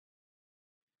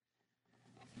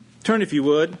Turn, if you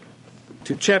would,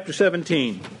 to chapter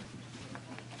 17.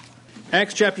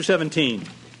 Acts chapter 17.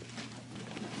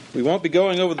 We won't be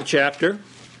going over the chapter.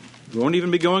 We won't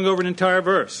even be going over an entire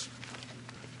verse.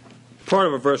 Part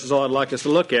of a verse is all I'd like us to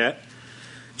look at.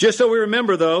 Just so we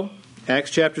remember, though, Acts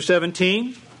chapter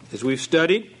 17, as we've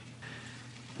studied,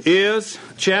 is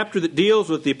a chapter that deals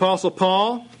with the Apostle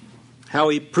Paul, how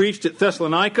he preached at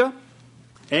Thessalonica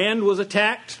and was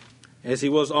attacked, as he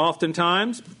was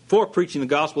oftentimes, for preaching the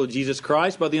gospel of Jesus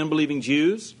Christ by the unbelieving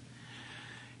Jews.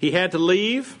 He had to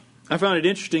leave. I found it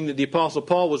interesting that the Apostle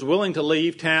Paul was willing to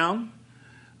leave town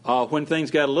when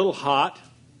things got a little hot,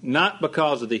 not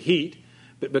because of the heat,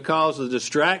 but because of the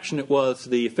distraction it was to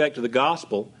the effect of the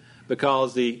gospel,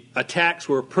 because the attacks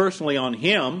were personally on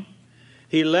him.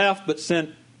 He left but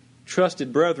sent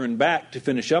trusted brethren back to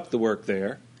finish up the work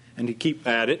there and to keep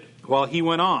at it while he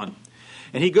went on.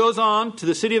 And he goes on to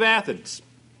the city of Athens.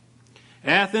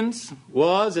 Athens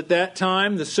was at that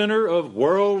time the center of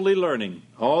worldly learning.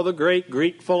 All the great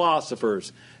Greek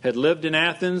philosophers had lived in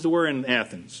Athens, were in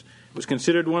Athens. It was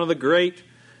considered one of the great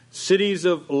cities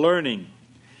of learning.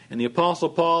 And the Apostle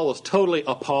Paul was totally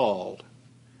appalled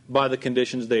by the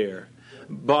conditions there,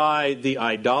 by the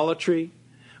idolatry,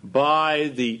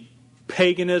 by the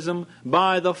paganism,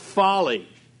 by the folly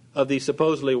of these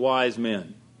supposedly wise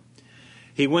men.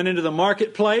 He went into the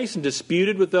marketplace and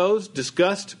disputed with those,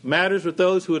 discussed matters with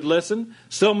those who would listen,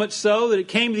 so much so that it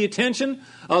came to the attention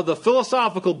of the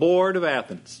philosophical board of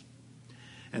Athens.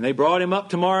 And they brought him up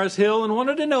to Mars Hill and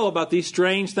wanted to know about these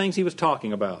strange things he was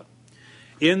talking about.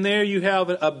 In there you have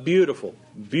a beautiful,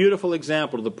 beautiful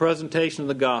example of the presentation of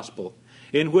the gospel,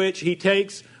 in which he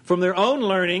takes from their own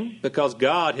learning, because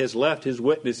God has left his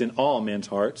witness in all men's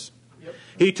hearts. Yep.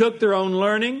 He took their own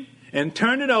learning and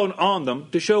turned it on them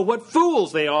to show what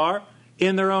fools they are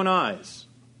in their own eyes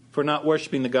for not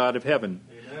worshiping the God of heaven.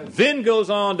 Amen. Then goes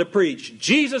on to preach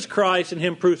Jesus Christ and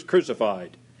him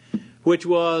crucified, which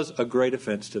was a great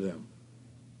offense to them.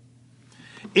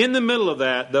 In the middle of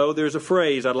that, though, there's a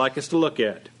phrase I'd like us to look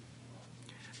at.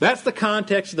 That's the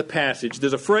context of the passage.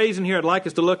 There's a phrase in here I'd like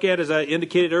us to look at, as I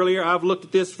indicated earlier. I've looked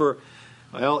at this for,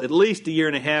 at least a year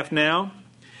and a half now.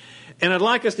 And I'd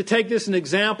like us to take this as an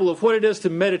example of what it is to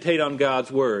meditate on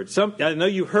God's Word. I know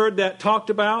you heard that talked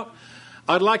about.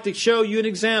 I'd like to show you an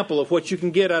example of what you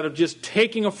can get out of just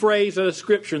taking a phrase out of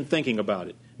Scripture and thinking about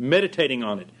it, meditating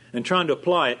on it, and trying to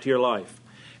apply it to your life.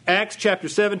 Acts chapter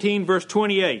 17, verse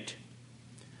 28.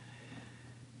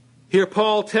 Here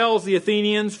Paul tells the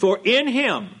Athenians, "For in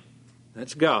him,"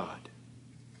 that's God,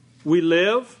 "we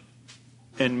live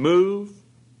and move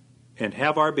and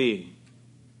have our being."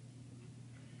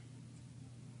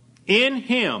 In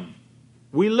him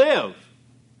we live,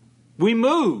 we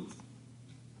move,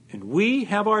 and we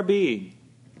have our being.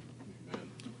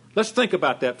 Let's think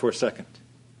about that for a second.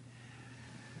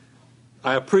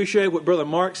 I appreciate what Brother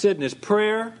Mark said in his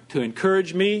prayer to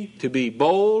encourage me to be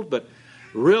bold, but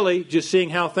really, just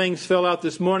seeing how things fell out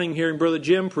this morning, hearing Brother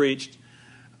Jim preached,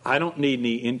 I don't need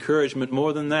any encouragement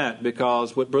more than that,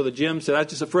 because what Brother Jim said, I was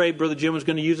just afraid Brother Jim was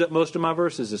going to use up most of my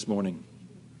verses this morning.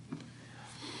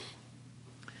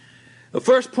 The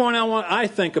first point I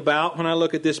think about when I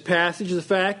look at this passage is the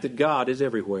fact that God is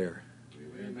everywhere.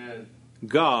 Amen.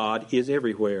 God is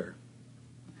everywhere.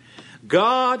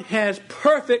 God has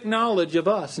perfect knowledge of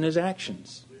us and his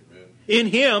actions. Amen. In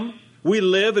him we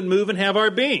live and move and have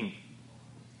our being.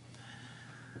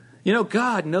 You know,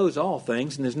 God knows all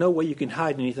things, and there's no way you can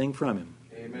hide anything from him.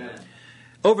 Amen.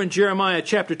 Over in Jeremiah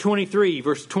chapter 23,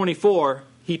 verse 24,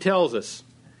 he tells us,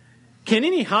 "Can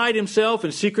any hide himself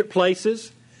in secret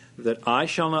places, that I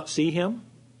shall not see him?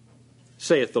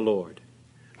 Saith the Lord.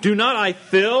 Do not I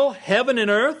fill heaven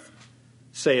and earth?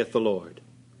 Saith the Lord."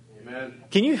 Amen.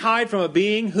 Can you hide from a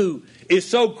being who is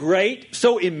so great,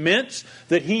 so immense,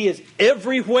 that he is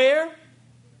everywhere?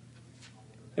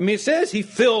 I mean, it says he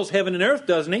fills heaven and earth,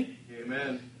 doesn't he?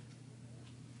 Amen.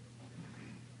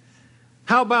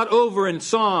 How about over in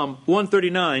Psalm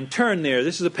 139? Turn there.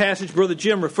 This is a passage Brother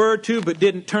Jim referred to but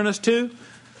didn't turn us to.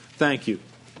 Thank you.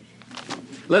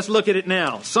 Let's look at it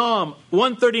now. Psalm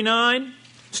 139,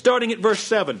 starting at verse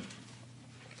 7.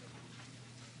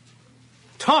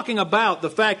 Talking about the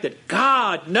fact that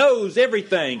God knows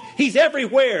everything. He's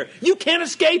everywhere. You can't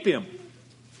escape him.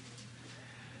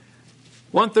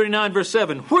 139 verse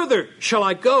 7. "Whither shall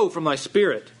I go from thy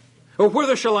spirit? Or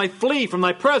whither shall I flee from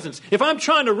thy presence? If I'm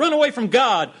trying to run away from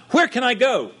God, where can I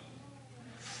go?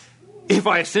 If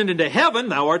I ascend into heaven,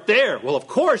 thou art there." Well, of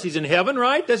course he's in heaven,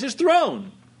 right? That's his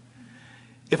throne.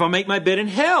 "If I make my bed in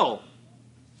hell,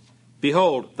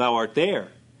 behold, thou art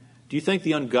there. Do you think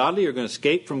the ungodly are going to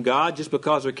escape from God just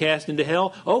because they're cast into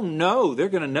hell? Oh, no. They're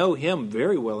going to know Him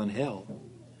very well in hell.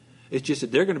 It's just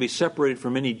that they're going to be separated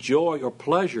from any joy or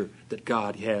pleasure that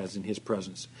God has in His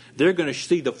presence. They're going to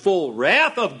see the full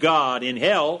wrath of God in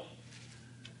hell.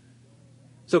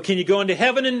 So can you go into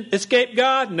heaven and escape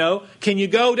God? No. Can you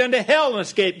go down to hell and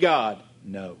escape God?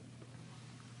 No.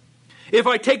 If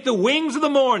I take the wings of the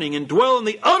morning and dwell in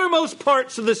the uttermost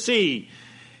parts of the sea,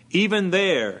 even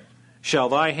there shall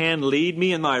thy hand lead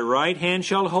me, and thy right hand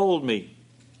shall hold me.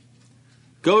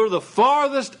 Go to the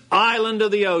farthest island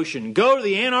of the ocean. Go to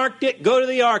the Antarctic. Go to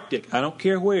the Arctic. I don't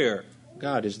care where.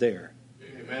 God is there.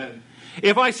 Amen.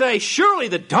 If I say, surely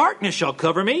the darkness shall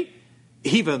cover me,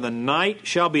 even the night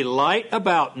shall be light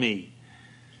about me.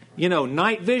 You know,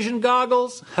 night vision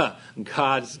goggles?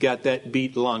 God's got that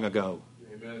beat long ago.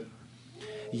 Amen.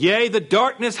 Yea, the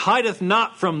darkness hideth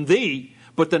not from thee,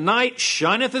 but the night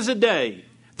shineth as a day.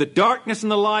 The darkness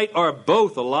and the light are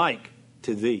both alike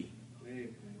to thee.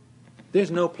 Amen.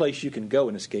 There's no place you can go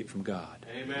and escape from God.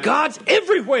 Amen. God's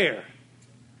everywhere.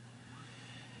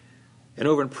 And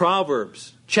over in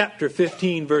Proverbs chapter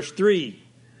 15, verse 3,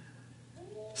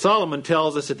 Solomon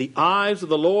tells us that the eyes of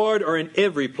the Lord are in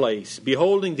every place,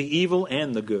 beholding the evil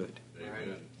and the good.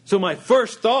 Amen. So my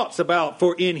first thoughts about,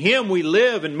 for in Him we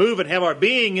live and move and have our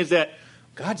being, is that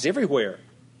God's everywhere.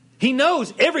 He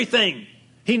knows everything.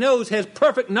 He has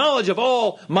perfect knowledge of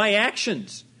all my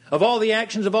actions, of all the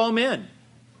actions of all men.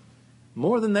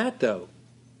 More than that, though.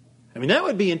 I mean, that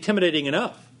would be intimidating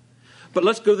enough. But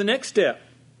let's go to the next step.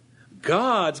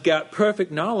 God's got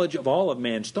perfect knowledge of all of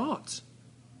man's thoughts.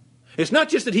 It's not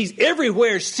just that He's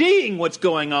everywhere seeing what's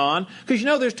going on, because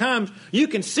there's times you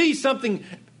can see something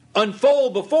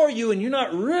unfold before you and you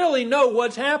not really know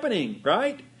what's happening,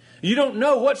 right? You don't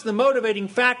know what's the motivating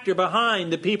factor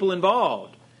behind the people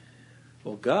involved.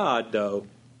 Well, God, though,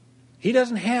 He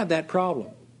doesn't have that problem.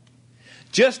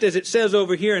 Just as it says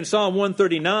over here in Psalm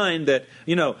 139 that,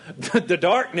 the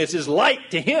darkness is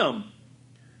light to Him.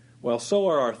 Well, so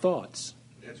are our thoughts.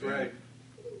 That's right.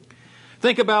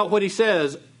 Think about what He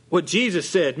says, what Jesus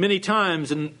said many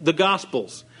times in the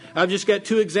Gospels. I've just got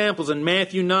two examples in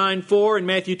Matthew 9:4 and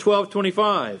Matthew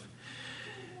 12:25.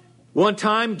 One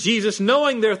time, Jesus,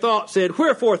 knowing their thoughts, said,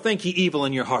 "Wherefore think ye evil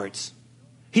in your hearts?"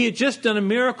 He had just done a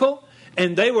miracle,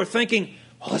 and they were thinking,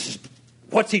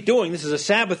 what's He doing? This is a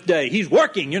Sabbath day. He's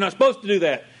working. You're not supposed to do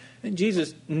that. And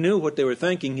Jesus knew what they were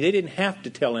thinking. They didn't have to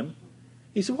tell Him.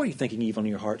 He said, "Why are you thinking evil in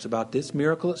your hearts about this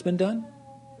miracle that's been done?"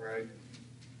 Right.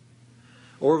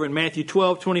 Over in Matthew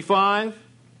 12:25,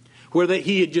 where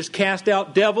He had just cast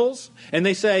out devils, and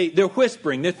they're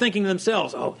whispering. They're thinking to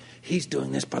themselves, "Oh, He's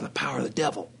doing this by the power of the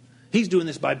devil. He's doing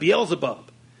this by Beelzebub."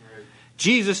 Right.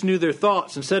 Jesus knew their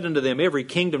thoughts and said unto them, "Every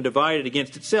kingdom divided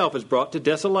against itself is brought to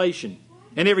desolation,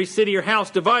 and every city or house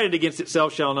divided against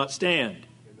itself shall not stand."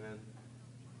 Amen.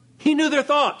 He knew their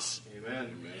thoughts.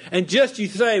 Amen. And just you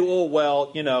say,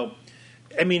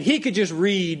 He could just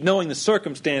read, knowing the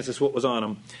circumstances, what was on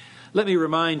Him. Let me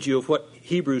remind you of what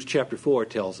Hebrews chapter 4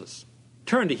 tells us.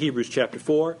 Turn to Hebrews chapter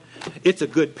 4. It's a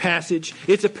good passage.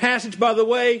 It's a passage, by the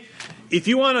way, if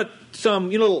you want some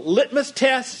little litmus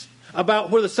tests about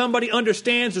whether somebody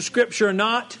understands the Scripture or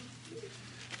not,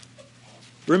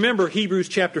 remember Hebrews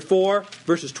chapter 4,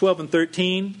 verses 12 and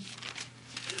 13.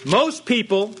 Most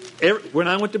people, when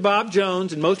I went to Bob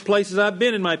Jones and most places I've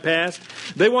been in my past,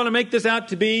 they want to make this out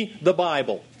to be the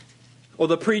Bible or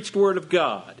the preached Word of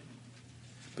God.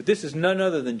 But this is none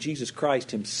other than Jesus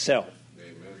Christ Himself.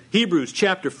 Amen. Hebrews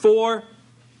chapter 4,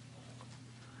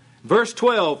 verse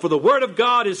 12. "For the Word of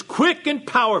God is quick and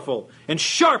powerful and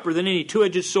sharper than any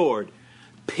two-edged sword,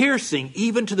 piercing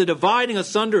even to the dividing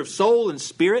asunder of soul and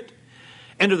spirit,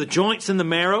 and of the joints and the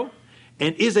marrow,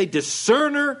 and is a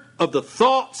discerner of the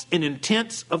thoughts and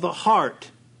intents of the heart.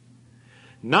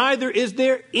 Neither is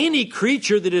there any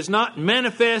creature that is not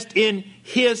manifest in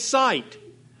His sight,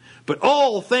 but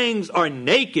all things are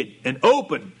naked and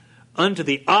open unto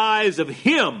the eyes of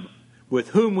Him with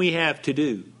whom we have to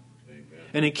do." Amen.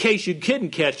 And in case you couldn't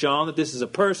catch on that this is a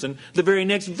person, the very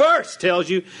next verse tells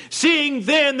you, "Seeing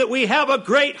then that we have a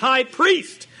great high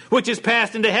priest, which is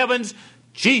passed into heavens,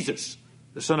 Jesus,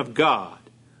 the Son of God,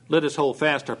 let us hold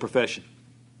fast our profession."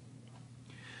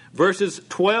 Verses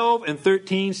 12 and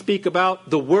 13 speak about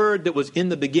the Word that was in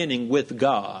the beginning with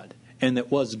God, and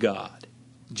that was God,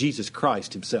 Jesus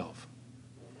Christ Himself.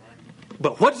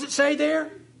 But what does it say there?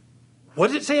 What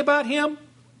does it say about Him?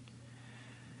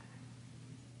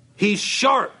 He's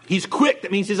sharp. He's quick.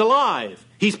 That means He's alive.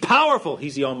 He's powerful.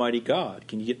 He's the Almighty God.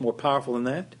 Can you get more powerful than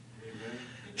that? Amen.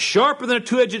 Sharper than a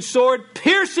two-edged sword,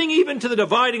 piercing even to the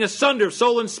dividing asunder of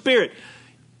soul and spirit.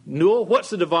 Newell, what's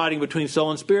the dividing between soul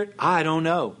and spirit? I don't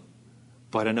know.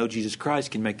 But I know Jesus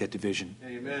Christ can make that division.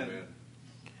 Amen.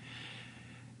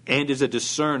 And is a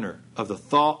discerner of the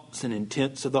thoughts and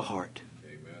intents of the heart.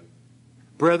 Amen.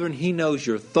 Brethren, He knows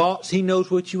your thoughts. He knows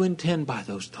what you intend by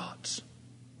those thoughts.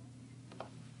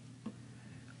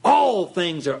 All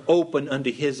things are open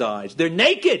unto His eyes. They're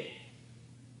naked.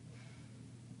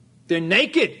 They're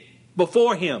naked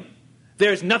before Him.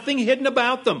 There's nothing hidden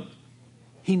about them.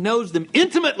 He knows them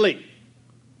intimately,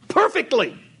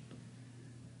 perfectly.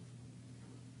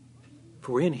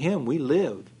 For in Him we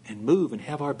live and move and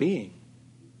have our being.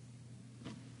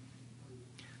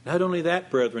 Not only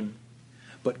that, brethren,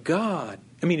 but God.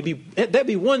 I mean, that'd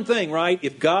be one thing, right?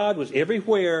 If God was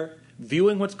everywhere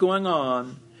viewing what's going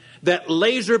on, that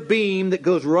laser beam that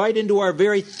goes right into our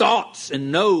very thoughts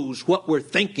and knows what we're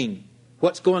thinking,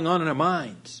 what's going on in our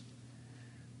minds.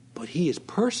 But He is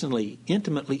personally,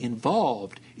 intimately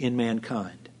involved in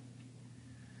mankind.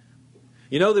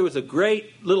 You know, there was a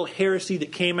great little heresy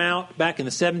that came out back in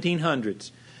the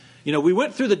 1700s. You know, we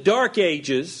went through the Dark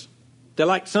Ages.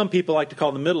 Some people like to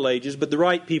call them the Middle Ages, but the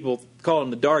right people call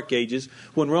them the Dark Ages,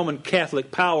 when Roman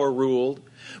Catholic power ruled.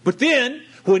 But then,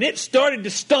 when it started to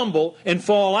stumble and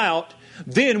fall out,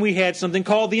 then we had something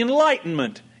called the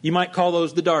Enlightenment. You might call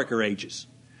those the Darker Ages.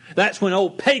 That's when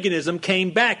old paganism came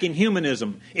back in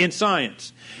humanism, in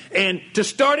science. And to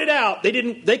start it out,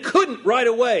 they couldn't right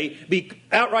away be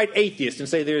outright atheists and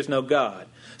say there is no God.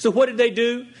 So what did they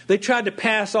do? They tried to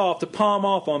palm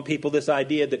off on people this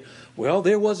idea that, well,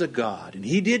 there was a God and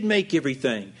He did make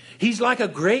everything. He's like a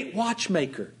great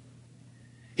watchmaker.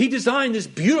 He designed this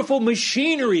beautiful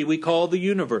machinery we call the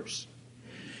universe.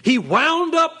 He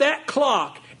wound up that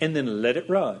clock and then let it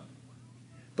run.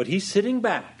 But He's sitting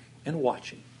back and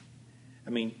watching. I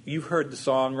mean, you've heard the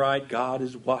song, right? God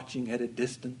is watching at a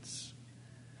distance.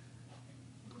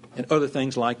 And other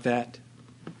things like that.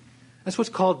 That's what's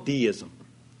called deism.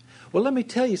 Well, let me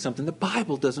tell you something. The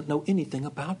Bible doesn't know anything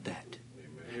about that.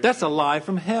 Amen. That's a lie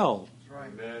from hell. That's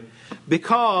right. Amen.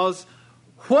 Because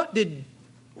what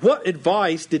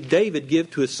advice did David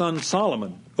give to his son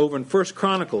Solomon over in 1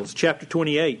 Chronicles chapter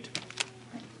 28?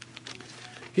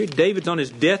 Here David's on his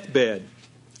deathbed,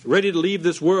 ready to leave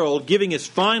this world, giving his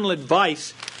final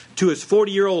advice to his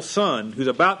 40-year-old son who's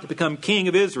about to become king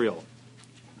of Israel.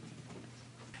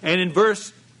 And in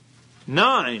verse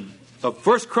 9 of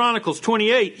 1 Chronicles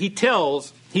 28,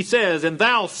 he says, "And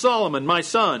thou, Solomon, my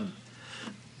son,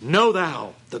 know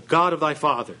thou the God of thy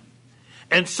father,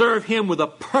 and serve Him with a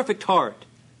perfect heart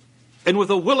and with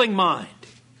a willing mind."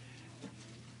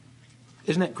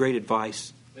 Isn't that great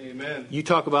advice? Amen. You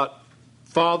talk about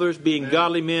fathers being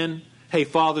godly men. Hey,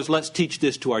 fathers, let's teach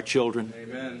this to our children.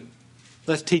 Amen.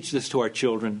 Let's teach this to our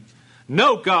children.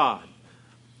 Know God.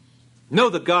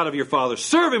 Know the God of your father.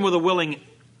 Serve Him with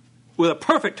a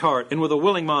perfect heart and with a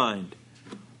willing mind.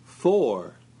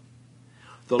 For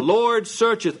the Lord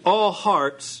searcheth all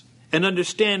hearts and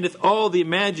understandeth all the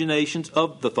imaginations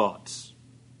of the thoughts.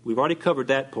 We've already covered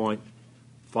that point.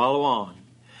 Follow on.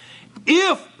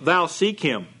 If thou seek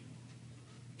Him,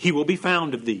 He will be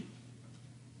found of thee.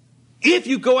 If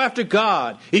you go after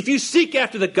God, if you seek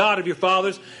after the God of your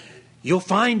fathers, you'll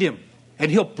find Him. And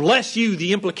He'll bless you,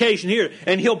 the implication here.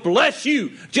 And He'll bless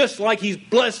you just like He's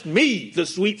blessed me, the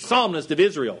sweet psalmist of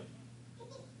Israel.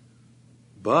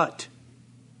 But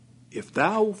if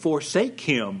thou forsake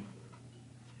Him,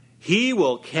 He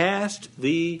will cast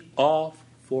thee off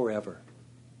forever.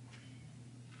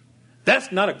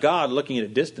 That's not a God looking at a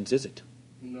distance, is it?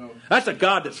 No. That's a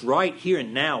God that's right here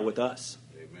and now with us.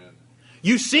 Amen.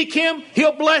 You seek Him,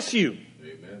 He'll bless you.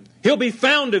 Amen. He'll be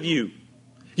found of you.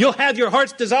 You'll have your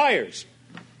heart's desires.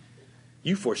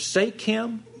 You forsake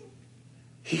Him,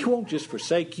 He won't just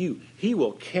forsake you. He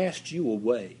will cast you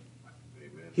away.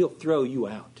 Amen. He'll throw you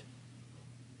out.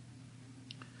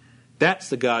 That's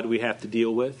the God we have to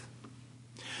deal with.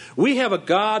 We have a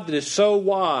God that is so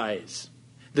wise,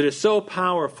 that is so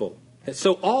powerful, that's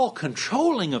so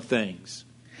all-controlling of things,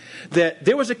 that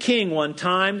there was a king one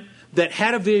time that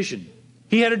had a vision.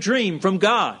 He had a dream from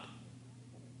God.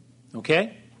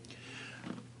 Okay?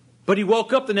 But he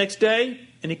woke up the next day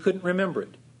and he couldn't remember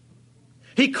it.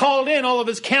 He called in all of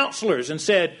his counselors and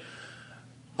said,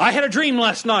 "I had a dream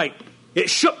last night. It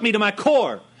shook me to my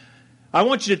core. I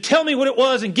want you to tell me what it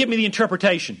was and give me the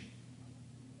interpretation."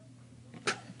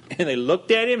 And they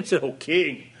looked at him and said, "Oh,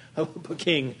 King,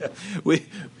 we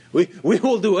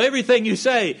will do everything you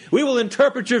say. We will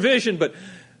interpret your vision, but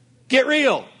get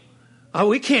real.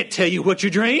 We can't tell you what you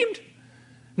dreamed.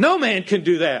 No man can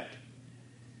do that."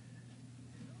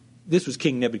 This was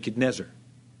King Nebuchadnezzar.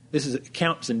 This is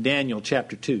accounts in Daniel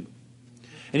chapter 2.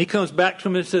 And he comes back to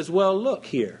him and says, well, look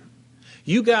here.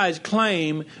 You guys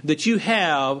claim that you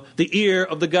have the ear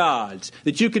of the gods,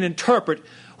 that you can interpret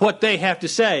what they have to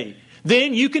say.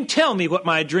 Then you can tell me what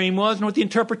my dream was and what the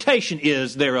interpretation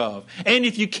is thereof. And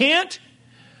if you can't,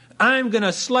 I'm going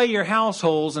to slay your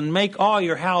households and make all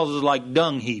your houses like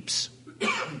dung heaps.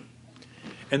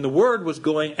 And the word was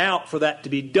going out for that to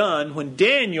be done when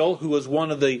Daniel, who was one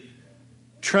of the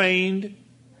trained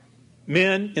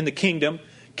men in the kingdom,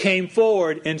 came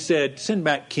forward and said, send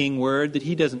back king word that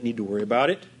he doesn't need to worry about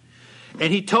it.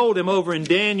 And he told him over in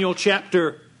Daniel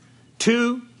chapter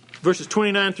 2, verses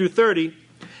 29 through 30,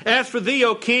 as for thee,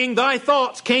 O king, thy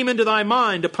thoughts came into thy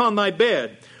mind upon thy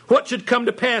bed. What should come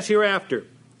to pass hereafter?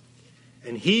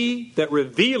 And he that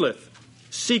revealeth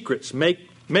secrets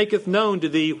maketh known to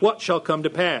thee what shall come to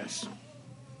pass.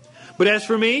 But as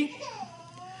for me,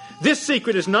 this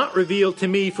secret is not revealed to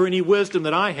me for any wisdom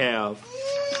that I have,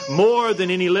 more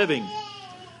than any living,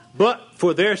 but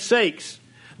for their sakes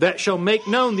that shall make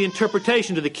known the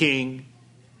interpretation to the king,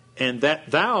 and that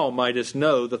thou mightest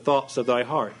know the thoughts of thy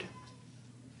heart.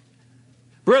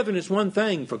 Brethren, it's one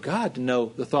thing for God to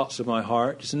know the thoughts of my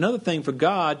heart. It's another thing for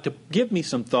God to give me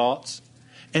some thoughts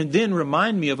and then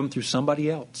remind me of them through somebody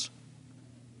else.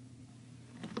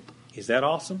 Is that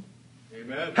awesome?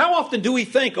 Amen. How often do we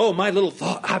think, oh, my little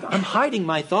thought, I'm hiding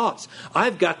my thoughts.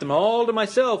 I've got them all to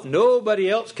myself. Nobody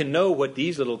else can know what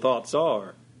these little thoughts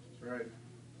are. That's right.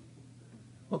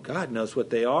 Well, God knows what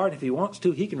they are, and if He wants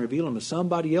to, He can reveal them to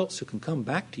somebody else who can come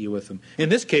back to you with them. In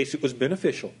this case, it was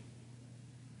beneficial.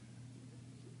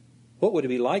 What would it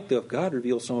be like, though, if God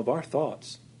revealed some of our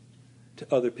thoughts to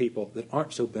other people that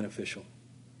aren't so beneficial?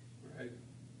 Right.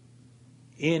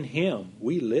 In Him,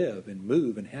 we live and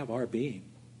move and have our being.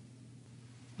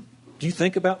 Do you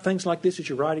think about things like this as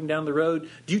you're riding down the road?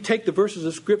 Do you take the verses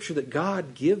of Scripture that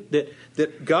God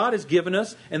has given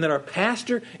us and that our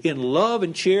pastor in love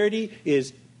and charity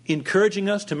is encouraging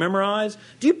us to memorize?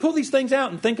 Do you pull these things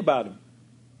out and think about them?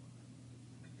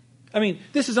 I mean,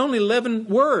 this is only 11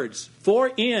 words.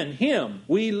 For in Him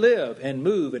we live and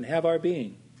move and have our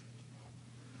being.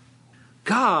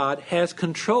 God has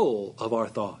control of our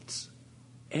thoughts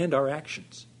and our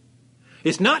actions.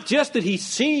 It's not just that He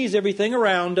sees everything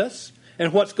around us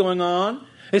and what's going on.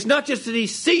 It's not just that He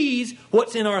sees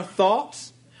what's in our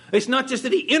thoughts. It's not just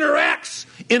that He interacts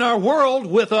in our world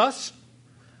with us.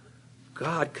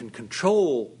 God can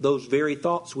control those very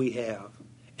thoughts we have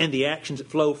and the actions that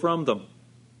flow from them.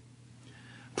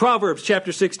 Proverbs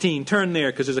chapter 16. Turn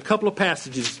there because there's a couple of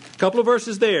passages, a couple of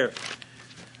verses there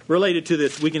related to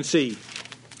this we can see.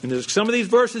 And there's some of these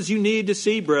verses you need to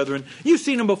see, brethren. You've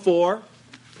seen them before,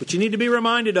 but you need to be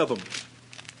reminded of them.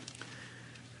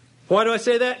 Why do I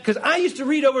say that? Because I used to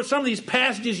read over some of these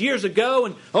passages years ago,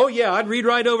 and I'd read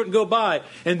right over it and go by.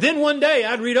 And then one day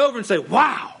I'd read over and say,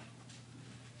 wow.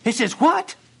 It says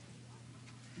what?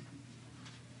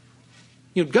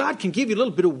 You know, God can give you a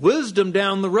little bit of wisdom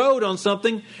down the road on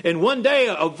something, and one day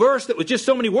a verse that was just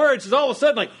so many words is all of a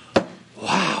sudden like,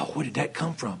 wow, where did that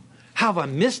come from? How have I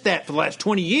missed that for the last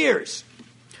 20 years?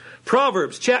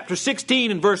 Proverbs chapter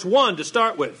 16 and verse 1 to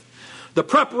start with. The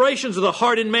preparations of the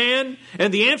heart in man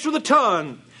and the answer of the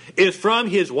tongue is from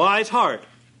his wise heart.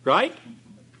 Right?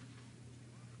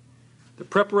 The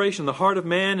preparation of the heart of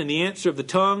man and the answer of the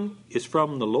tongue is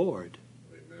from the Lord.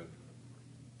 Amen.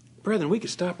 Brethren, we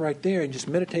could stop right there and just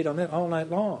meditate on that all night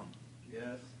long.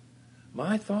 Yes.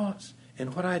 My thoughts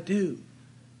and what I do,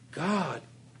 God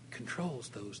controls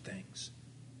those things.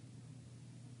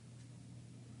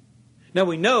 Now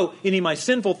we know any of my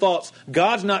sinful thoughts,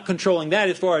 God's not controlling that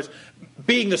as far as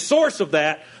being the source of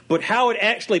that, but how it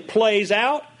actually plays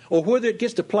out, or whether it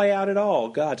gets to play out at all,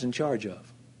 God's in charge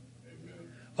of. Amen.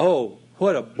 Oh,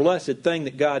 what a blessed thing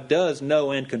that God does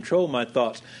know and control my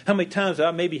thoughts. How many times have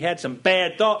I maybe had some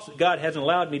bad thoughts that God hasn't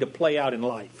allowed me to play out in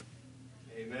life?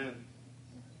 Amen.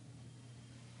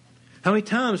 How many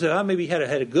times have I maybe had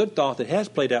a good thought that has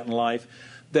played out in life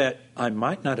that I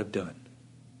might not have done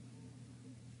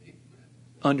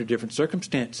under different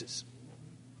circumstances?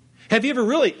 Have you ever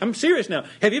really, I'm serious now,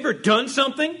 have you ever done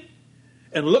something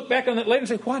and look back on that later and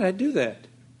say, why did I do that?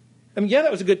 I mean, yeah,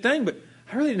 that was a good thing, but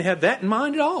I really didn't have that in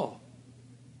mind at all.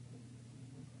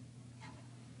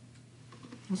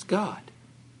 It's God.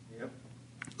 Yep.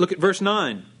 Look at verse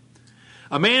 9.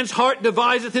 A man's heart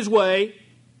deviseth his way,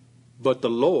 but the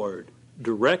Lord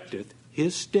directeth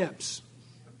his steps.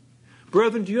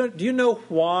 Brethren, do you know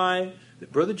why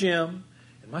that Brother Jim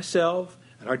and myself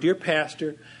and our dear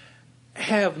pastor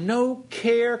have no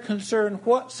care, concern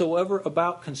whatsoever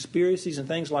about conspiracies and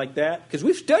things like that? Because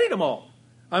we've studied them all.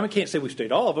 I can't say we've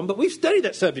studied all of them, but we've studied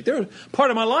that subject. There was a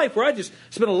part of my life where I just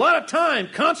spent a lot of time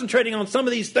concentrating on some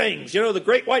of these things. You know, the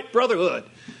Great White Brotherhood,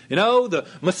 you know, the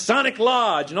Masonic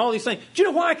Lodge and all these things. Do you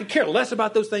know why I could care less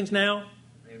about those things now?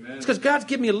 Amen. It's because God's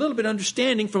given me a little bit of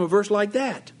understanding from a verse like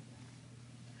that.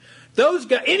 Those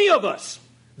guys, any of us,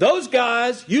 those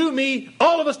guys, you, me,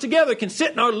 all of us together can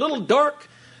sit in our little dark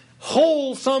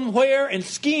hole somewhere and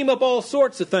scheme up all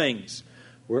sorts of things.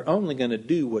 We're only going to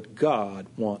do what God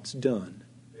wants done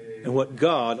and what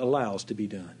God allows to be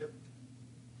done.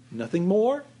 Nothing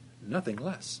more, nothing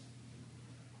less.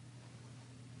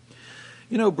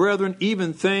 You know, brethren,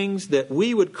 even things that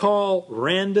we would call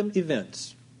random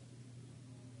events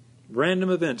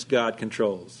God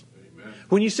controls. Amen.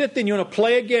 When you sit there and you want to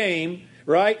play a game,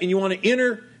 right, and you want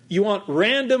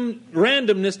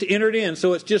randomness to enter it in,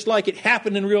 so it's just like it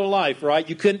happened in real life, right?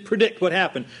 You couldn't predict what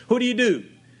happened. What do?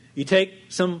 You take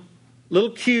some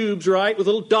little cubes, right, with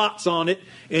little dots on it,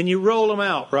 and you roll them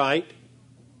out, right?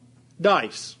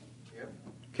 Dice. Yep.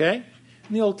 Okay?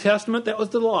 In the Old Testament, that was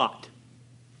the lot.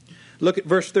 Look at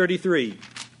verse 33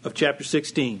 of chapter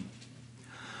 16.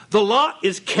 The lot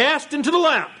is cast into the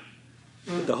lap,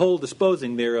 but the whole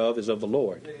disposing thereof is of the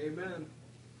Lord. Amen.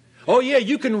 Oh, yeah,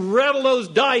 you can rattle those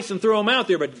dice and throw them out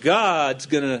there, but God's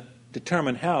going to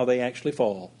determine how they actually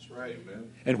fall. That's right,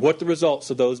 man. And what the results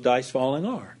of those dice falling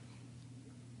are.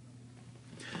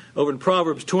 Over in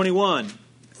Proverbs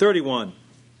 21:31.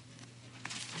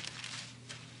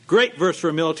 Great verse for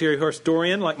a military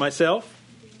historian like myself.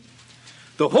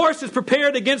 The horse is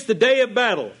prepared against the day of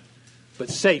battle, but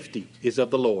safety is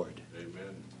of the Lord.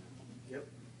 Amen. Yep.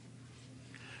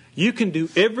 You can do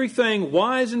everything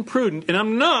wise and prudent,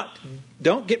 and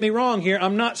don't get me wrong here,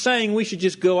 I'm not saying we should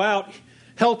just go out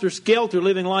helter-skelter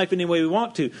living life any way we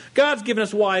want to. God's given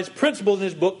us wise principles in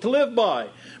His book to live by.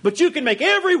 But you can make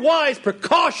every wise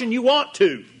precaution you want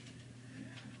to,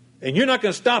 and you're not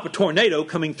going to stop a tornado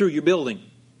coming through your building.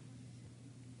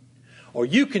 Or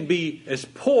you can be as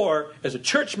poor as a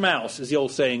church mouse, as the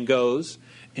old saying goes,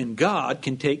 and God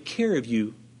can take care of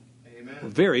you Amen.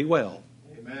 very well.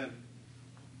 Amen.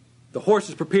 The horse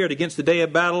is prepared against the day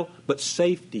of battle, but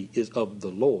safety is of the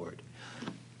Lord.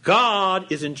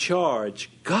 God is in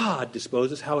charge. God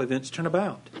disposes how events turn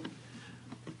about.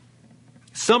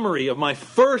 Summary of my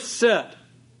first set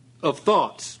of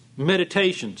thoughts,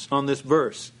 meditations on this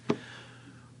verse.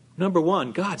 Number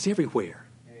one, God's everywhere.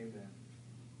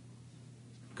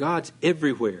 God's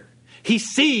everywhere. He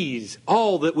sees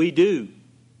all that we do.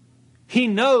 He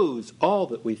knows all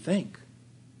that we think.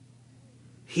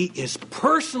 He is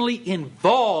personally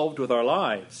involved with our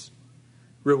lives,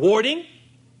 rewarding,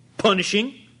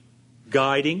 punishing,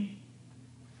 guiding.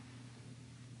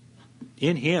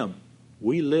 In Him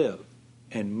we live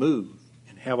and move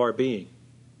and have our being.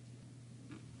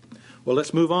 Well,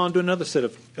 let's move on to another set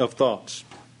of thoughts.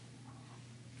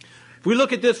 If we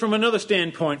look at this from another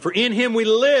standpoint, for in Him we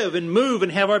live and move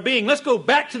and have our being. Let's go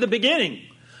back to the beginning.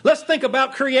 Let's think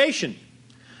about creation.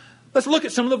 Let's look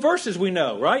at some of the verses we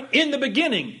know, right? In the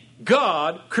beginning,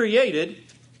 God created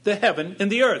the heaven and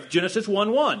the earth. Genesis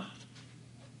 1:1.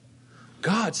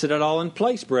 God set it all in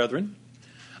place, brethren.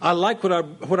 I like what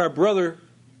our brother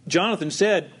Jonathan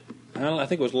said. I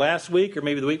think it was last week or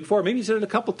maybe the week before. Maybe he said it a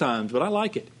couple times, but I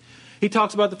like it. He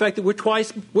talks about the fact that we're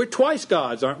twice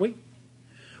gods, aren't we?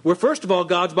 We're first of all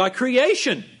gods by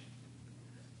creation.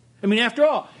 I mean, after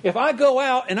all, if I go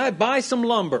out and I buy some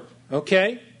lumber,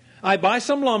 okay? I buy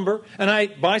some lumber and I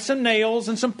buy some nails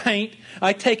and some paint.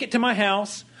 I take it to my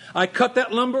house. I cut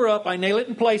that lumber up. I nail it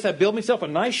in place. I build myself a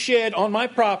nice shed on my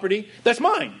property. That's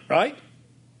mine, right?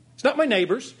 It's not my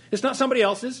neighbor's. It's not somebody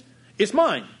else's. It's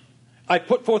mine. I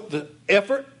put forth the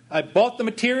effort. I bought the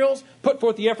materials, put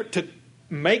forth the effort to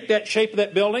make that shape of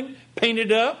that building,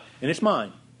 painted it up, and it's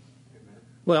mine.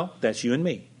 Well, that's you and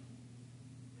me.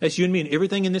 That's you and me and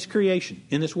everything in this creation,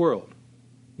 in this world.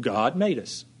 God made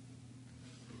us.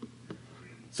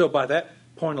 So by that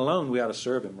point alone, we ought to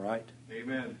serve Him, right?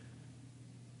 Amen.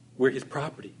 We're His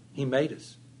property. He made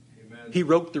us. Amen. He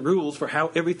wrote the rules for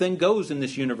how everything goes in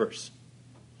this universe.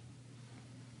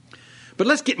 But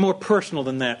let's get more personal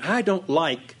than that. I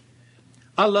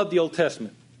love the Old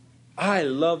Testament. I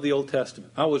love the Old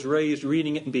Testament. I was raised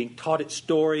reading it and being taught its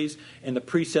stories and the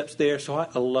precepts there, so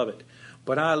I love it.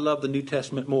 But I love the New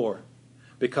Testament more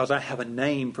because I have a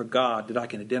name for God that I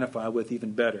can identify with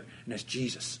even better, and that's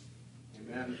Jesus.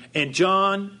 Amen. And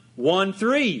John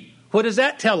 1:3, what does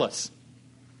that tell us?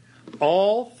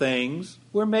 All things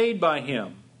were made by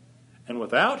Him, and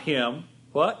without Him,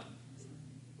 what?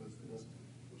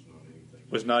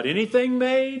 Was not anything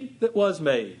made that was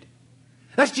made.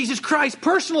 That's Jesus Christ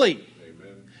personally.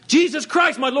 Amen. Jesus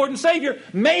Christ, my Lord and Savior,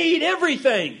 made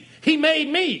everything. He made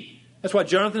me. That's why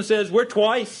Jonathan says we're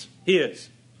twice His,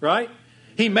 right?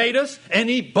 He made us and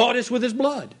He bought us with His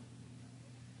blood.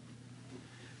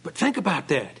 But think about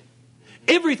that.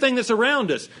 Everything that's around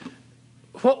us.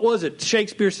 What was it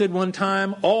Shakespeare said one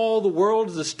time? All the world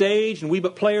is a stage and we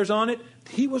but players on it.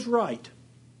 He was right.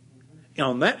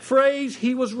 On that phrase,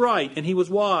 he was right and he was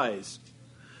wise.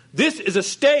 This is a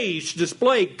stage to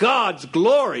display God's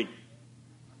glory.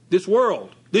 This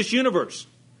world, this universe.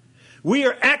 We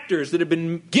are actors that have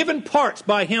been given parts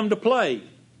by Him to play.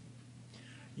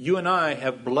 You and I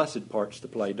have blessed parts to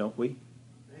play, don't we?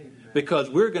 Because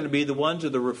we're going to be the ones who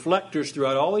are the reflectors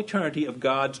throughout all eternity of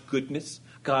God's goodness,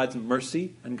 God's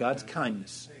mercy, and God's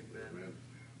kindness.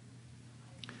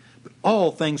 But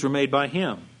all things were made by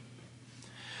Him.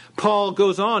 Paul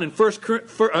goes on in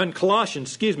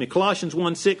Colossians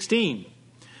 1:16.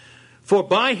 For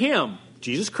by Him,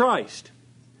 Jesus Christ,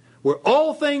 were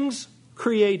all things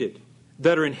created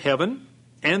that are in heaven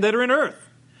and that are in earth,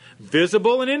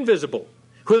 visible and invisible,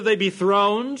 whether they be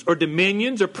thrones or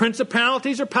dominions or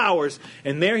principalities or powers.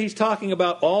 And there he's talking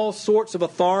about all sorts of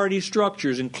authority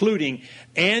structures, including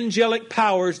angelic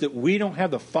powers that we don't have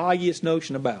the foggiest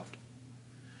notion about.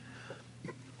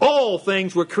 All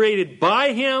things were created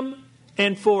by Him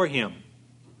and for Him.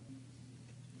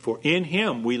 For in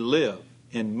Him we live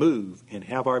and move and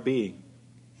have our being.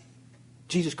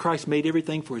 Jesus Christ made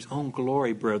everything for His own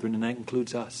glory, brethren, and that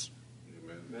includes us.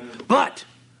 Amen. But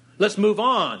let's move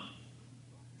on.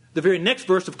 The very next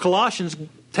verse of Colossians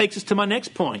takes us to my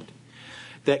next point.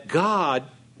 That God,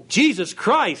 Jesus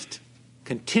Christ,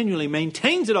 continually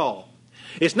maintains it all.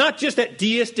 It's not just that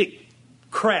deistic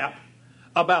crap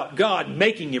about God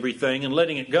making everything and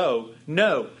letting it go.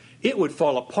 No, it would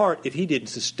fall apart if He didn't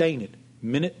sustain it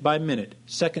minute by minute,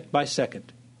 second by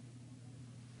second.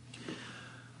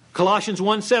 Colossians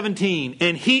 1:17,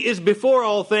 and He is before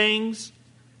all things,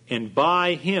 and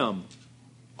by Him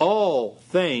all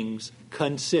things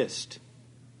consist.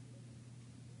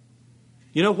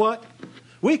 You know what?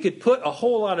 We could put a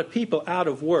whole lot of people out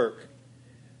of work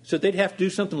so they'd have to do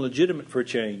something legitimate for a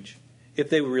change if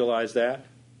they would realize that.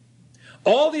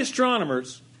 All the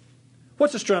astronomers,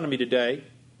 what's astronomy today,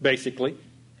 basically?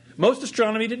 Most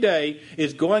astronomy today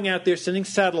is going out there, sending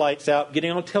satellites out,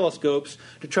 getting on telescopes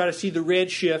to try to see the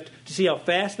red shift, to see how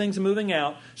fast things are moving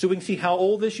out, so we can see how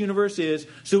old this universe is,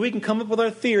 so we can come up with our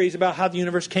theories about how the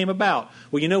universe came about.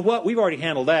 Well, you know what? We've already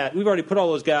handled that. We've already put all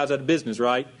those guys out of business,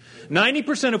 right?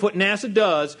 90% of what NASA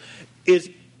does is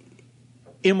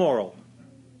immoral,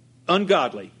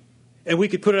 ungodly. And we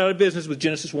could put it out of business with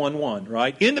Genesis 1:1,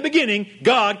 right? In the beginning,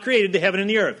 God created the heaven and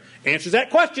the earth. Answers that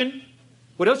question.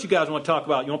 What else you guys want to talk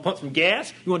about? You want to pump some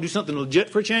gas? You want to do something legit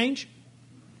for a change?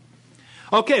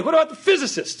 Okay, what about the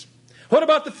physicists? What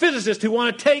about the physicists who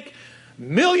want to take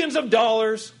millions of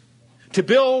dollars to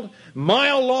build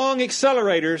mile-long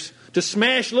accelerators to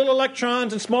smash little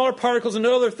electrons and smaller particles and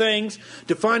other things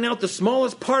to find out the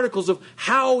smallest particles of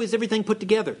how is everything put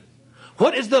together?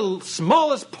 What is the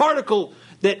smallest particle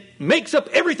that makes up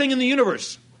everything in the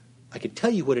universe? I can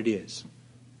tell you what it is.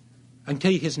 I can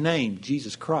tell you His name,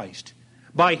 Jesus Christ.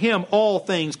 By Him all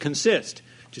things consist.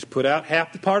 Just put out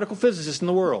half the particle physicists in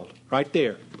the world, right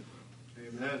there.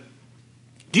 Amen.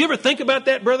 Do you ever think about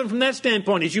that, brethren, from that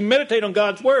standpoint, as you meditate on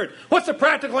God's Word? What's the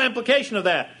practical implication of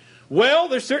that? Well,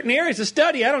 there's certain areas of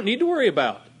study I don't need to worry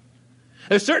about.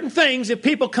 There's certain things, if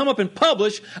people come up and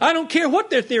publish, I don't care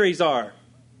what their theories are.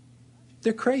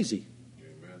 They're crazy.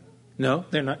 Amen. No,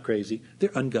 they're not crazy.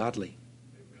 They're ungodly.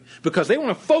 Amen. Because they want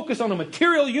to focus on the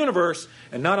material universe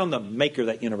and not on the maker of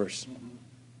that universe.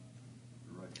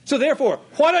 So therefore,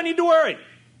 why do I need to worry?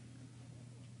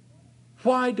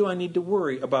 Why do I need to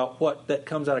worry about what that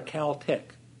comes out of Caltech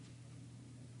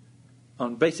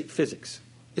on basic physics?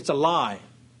 It's a lie.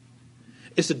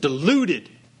 It's a deluded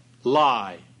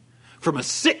lie from a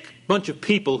sick bunch of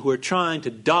people who are trying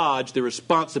to dodge their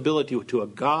responsibility to a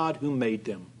God who made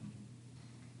them.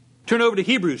 Turn over to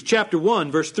Hebrews chapter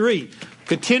 1, verse 3,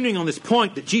 continuing on this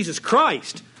point that Jesus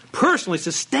Christ personally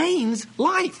sustains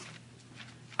life.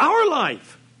 Our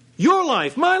life. Your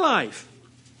life, my life.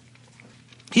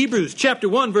 Hebrews chapter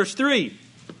 1, verse 3,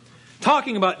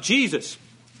 talking about Jesus,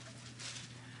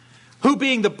 who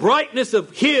being the brightness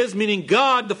of His, meaning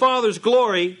God the Father's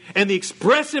glory, and the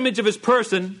express image of His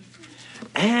person,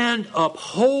 and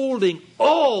upholding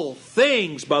all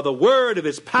things by the word of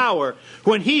His power,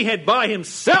 when He had by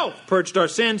Himself purged our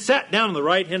sins, sat down on the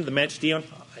right hand of the Majesty on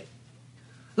high.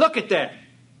 Look at that.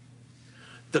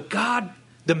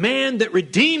 The man that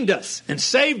redeemed us and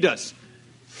saved us,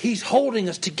 He's holding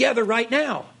us together right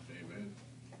now. Amen.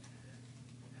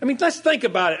 I mean, let's think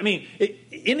about it. I mean,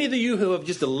 any of you who have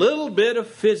just a little bit of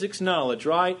physics knowledge,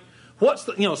 right? What's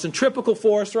the, centrifugal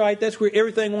force, right? That's where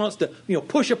everything wants to,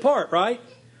 push apart, right?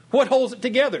 What holds it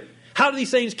together? How do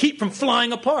these things keep from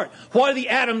flying apart? Why do the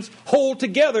atoms hold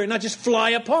together and not just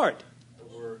fly apart?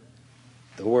 The Word.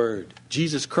 The Word.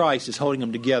 Jesus Christ is holding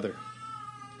them together.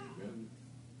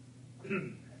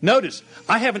 Amen. Notice,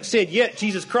 I haven't said yet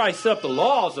Jesus Christ set up the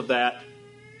laws of that.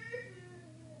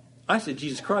 I said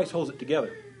Jesus Christ holds it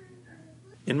together.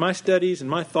 In my studies and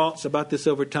my thoughts about this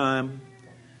over time,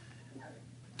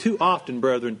 too often,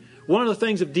 brethren, one of the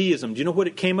things of deism, do you know what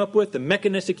it came up with? The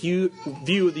mechanistic view of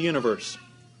the universe.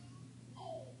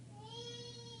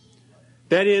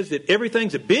 That is, that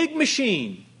everything's a big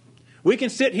machine. We can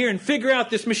sit here and figure out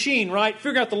this machine, right?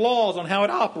 Figure out the laws on how it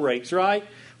operates, right?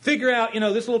 Figure out,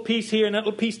 this little piece here and that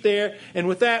little piece there, and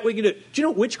with that we can do it. Do you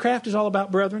know what witchcraft is all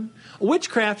about, brethren?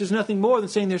 Witchcraft is nothing more than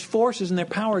saying there's forces and there are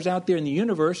powers out there in the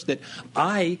universe that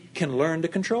I can learn to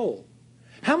control.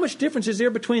 How much difference is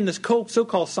there between this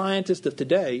so-called scientist of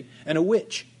today and a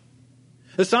witch?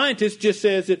 The scientist just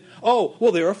says that,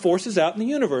 there are forces out in the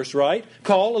universe, right?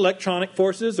 Called electronic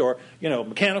forces or,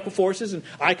 mechanical forces, and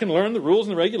I can learn the rules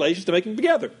and the regulations to make them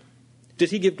together.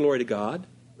 Does he give glory to God?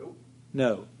 Nope.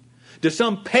 No. Does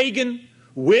some pagan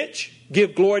witch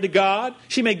give glory to God?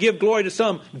 She may give glory to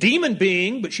some demon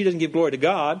being, but she doesn't give glory to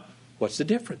God. What's the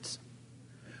difference?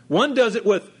 One does it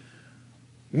with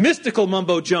mystical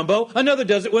mumbo-jumbo. Another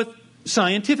does it with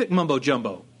scientific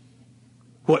mumbo-jumbo.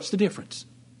 What's the difference?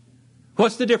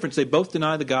 What's the difference? They both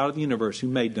deny the God of the universe who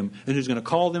made them and who's going to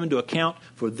call them into account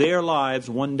for their lives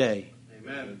one day.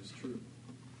 Amen. It's true.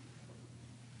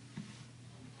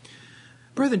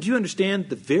 Brethren, do you understand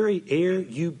the very air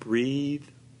you breathe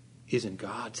is in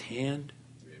God's hand?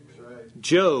 Amen. Right.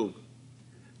 Job,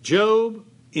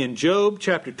 in Job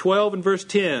chapter 12 and verse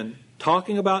 10,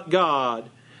 talking about God,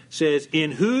 says,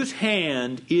 in whose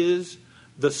hand is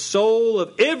the soul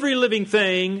of every living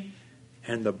thing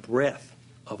and the breath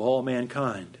of all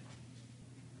mankind.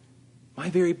 My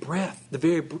very breath, the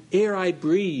very air I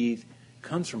breathe,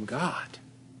 comes from God.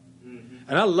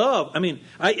 And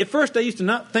at first I used to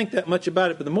not think that much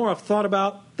about it, but the more I've thought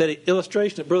about that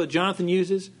illustration that Brother Jonathan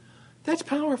uses, that's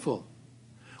powerful.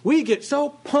 We get so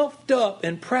pumped up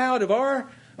and proud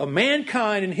of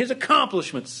mankind and his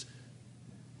accomplishments.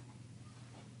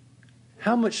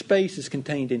 How much space is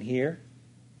contained in here?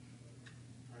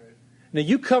 Right. Now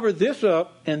you cover this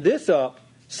up and this up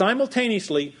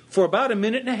simultaneously for about a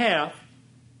minute and a half,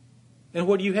 and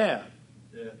what do you have?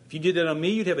 Yeah. If you did that on me,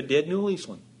 you'd have a dead New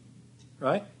Eastland.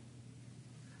 Right?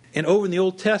 And over in the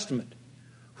Old Testament,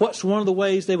 what's one of the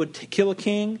ways they would kill a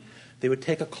king? They would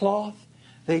take a cloth,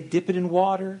 they'd dip it in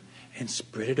water, and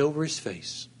spread it over his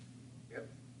face. Yep.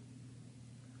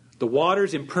 The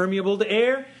water's impermeable to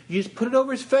air. You just put it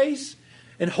over his face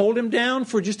and hold him down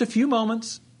for just a few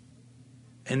moments.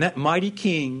 And that mighty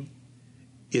king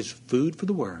is food for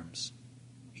the worms.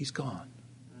 He's gone.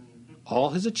 Mm-hmm.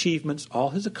 All his achievements, all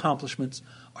his accomplishments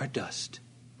are dust.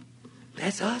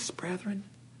 That's us, brethren.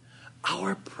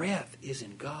 Our breath is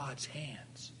in God's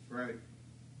hands. Right.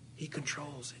 He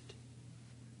controls it.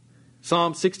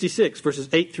 Psalm 66, verses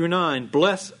 8 through 9.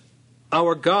 Bless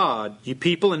our God, ye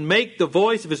people, and make the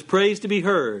voice of his praise to be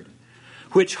heard,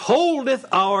 which holdeth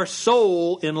our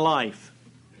soul in life,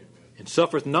 and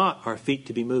suffereth not our feet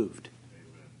to be moved.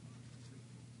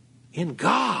 In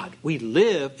God we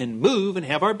live and move and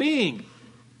have our being.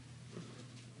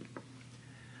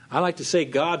 I like to say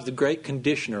God's the great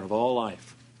conditioner of all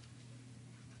life.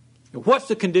 What's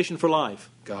the condition for life?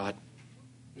 God.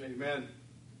 Amen.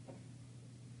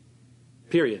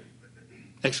 Period.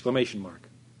 Exclamation mark.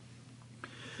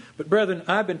 But brethren,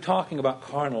 I've been talking about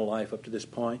carnal life up to this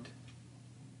point.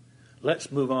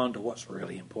 Let's move on to what's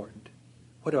really important.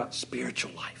 What about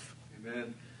spiritual life?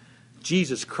 Amen.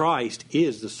 Jesus Christ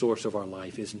is the source of our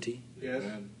life, isn't he? Yes.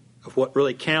 Of what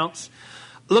really counts.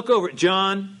 Look over at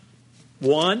John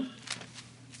 1.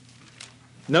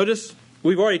 Notice,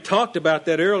 we've already talked about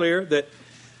that earlier, that,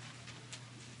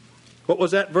 what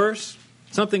was that verse?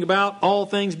 Something about all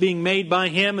things being made by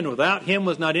him, and without him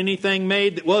was not anything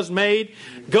made that was made.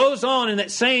 Goes on in that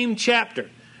same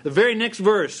chapter, the very next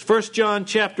verse, 1 John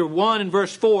chapter 1 and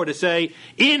verse 4, to say,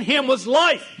 in him was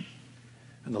life,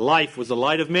 and the life was the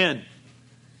light of men.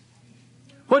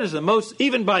 What is the most,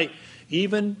 even by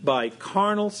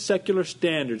carnal secular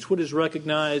standards, what is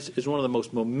recognized as one of the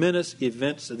most momentous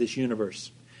events of this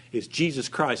universe is Jesus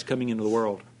Christ coming into the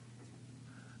world.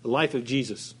 The life of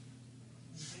Jesus.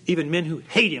 Even men who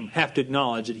hate him have to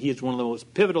acknowledge that he is one of the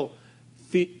most pivotal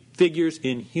figures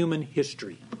in human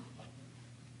history.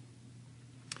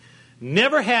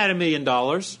 Never had $1 million.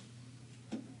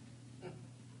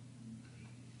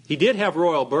 He did have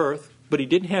royal birth, but he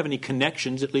didn't have any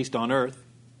connections, at least on earth.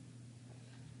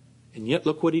 And yet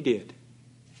look what he did.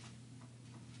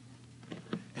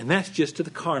 And that's just to the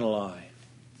carnal eye.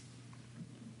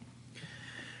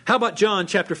 How about John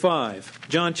chapter 5?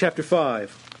 John chapter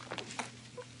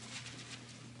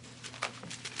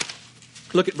 5.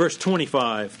 Look at verse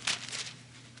 25.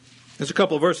 There's a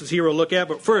couple of verses here we'll look at,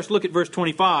 but first look at verse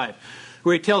 25,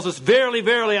 where he tells us, "Verily,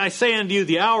 verily, I say unto you,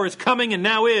 the hour is coming, and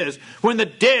now is, when the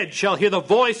dead shall hear the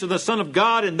voice of the Son of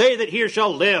God, and they that hear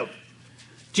shall live."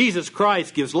 Jesus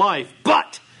Christ gives life,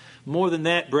 but more than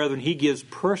that, brethren, he gives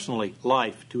personally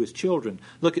life to his children.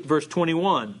 Look at verse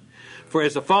 21. "For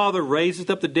as the Father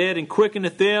raiseth up the dead and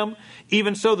quickeneth them,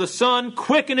 even so the Son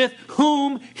quickeneth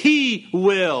whom he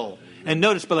will." And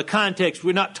notice by the context,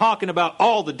 we're not talking about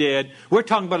all the dead. We're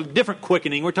talking about a different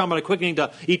quickening. We're talking about a quickening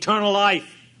to eternal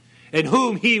life. And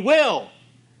whom he will.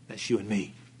 That's you and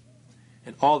me.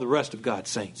 And all the rest of God's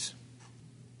saints.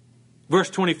 Verse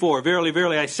 24, "Verily,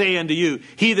 verily, I say unto you,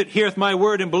 he that heareth my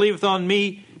word and believeth on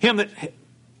me, him that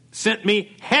sent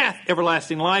me hath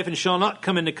everlasting life, and shall not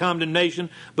come into condemnation,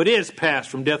 but is passed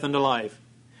from death unto life."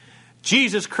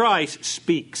 Jesus Christ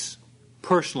speaks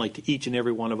personally to each and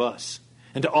every one of us,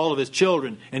 and to all of his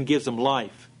children, and gives them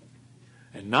life.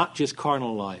 And not just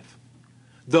carnal life.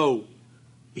 Though,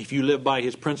 if you live by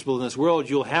his principle in this world,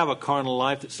 you'll have a carnal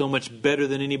life that's so much better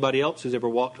than anybody else who's ever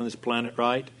walked on this planet,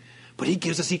 right? But he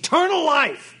gives us eternal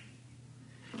life.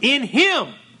 In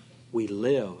him we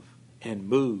live and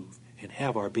move and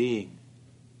have our being.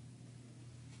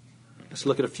 Let's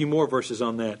look at a few more verses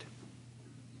on that.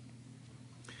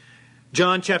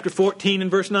 John chapter 14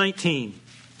 and verse 19.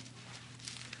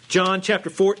 John chapter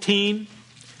 14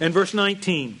 and verse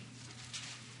 19.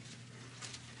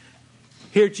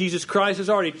 Here Jesus Christ has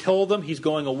already told them he's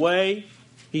going away.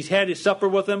 He's had his supper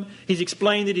with them. He's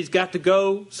explained that he's got to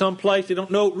go someplace. They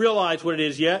don't realize what it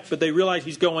is yet, but they realize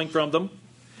he's going from them.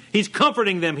 He's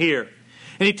comforting them here.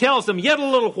 And he tells them, "Yet a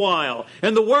little while,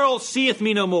 and the world seeth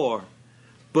me no more.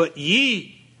 But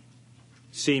ye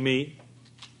see me.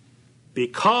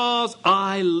 Because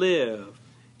I live,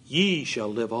 ye shall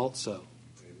live also."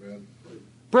 Amen.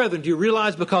 Brethren, do you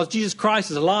realize because Jesus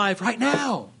Christ is alive right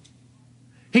now?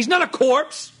 He's not a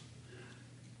corpse.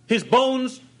 His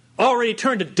bones already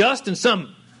turned to dust in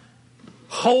some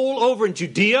hole over in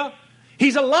Judea.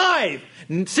 He's alive,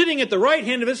 sitting at the right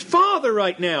hand of his Father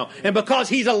right now. And because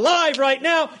he's alive right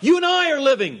now, you and I are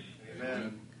living.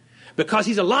 Amen. Because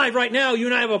he's alive right now, you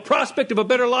and I have a prospect of a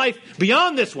better life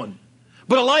beyond this one.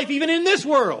 But a life even in this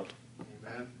world.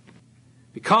 Amen.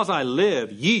 Because I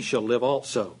live, ye shall live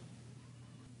also.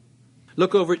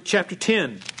 Look over at chapter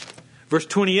 10, verse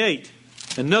 28.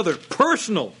 Another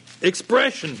personal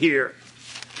expression here.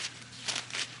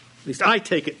 At least I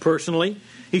take it personally.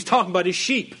 He's talking about his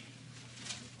sheep.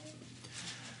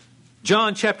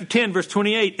 John chapter 10, verse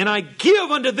 28. "And I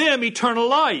give unto them eternal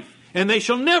life, and they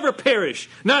shall never perish,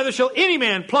 neither shall any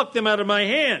man pluck them out of my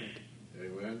hand."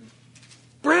 Amen.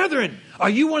 Brethren, are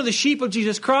you one of the sheep of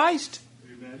Jesus Christ?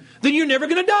 Amen. Then you're never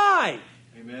going to die.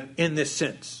 Amen. In this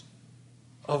sense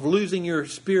of losing your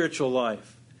spiritual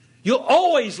life. You'll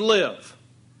always live.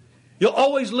 You'll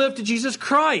always live to Jesus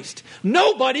Christ.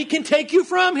 Nobody can take you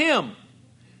from him.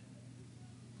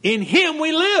 In him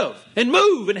we live and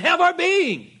move and have our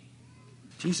being.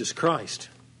 Jesus Christ.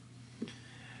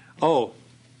 Oh,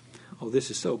 this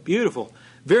is so beautiful.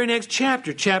 Very next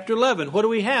chapter, chapter 11. What do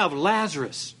we have?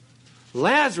 Lazarus.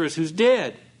 Lazarus who's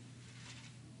dead.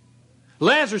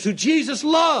 Lazarus who Jesus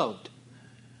loved.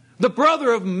 The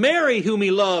brother of Mary whom he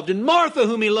loved and Martha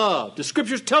whom he loved. The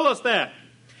scriptures tell us that.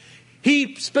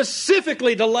 He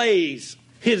specifically delays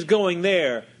his going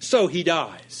there so he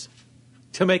dies.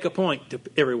 To make a point to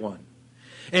everyone.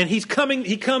 And he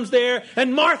comes there,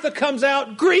 and Martha comes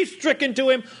out, grief-stricken to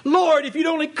him. "Lord, if you'd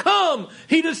only come,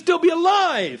 he'd still be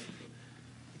alive."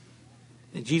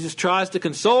 And Jesus tries to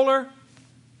console her.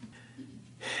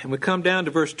 And we come down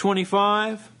to verse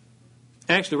 25.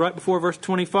 Actually, right before verse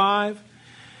 25.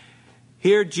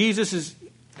 Here Jesus is,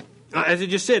 as I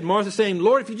just said, Martha saying,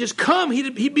 "Lord, if you just come,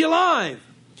 he'd be alive."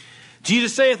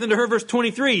 Jesus saith unto her, verse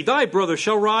 23, "Thy brother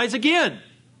shall rise again."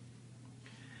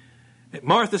 And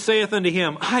Martha saith unto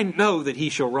him, "I know that he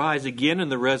shall rise again in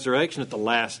the resurrection at the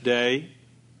last day."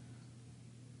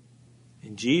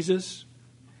 And Jesus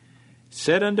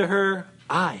said unto her,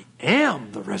 "I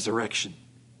am the resurrection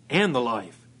and the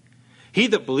life. He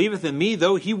that believeth in me,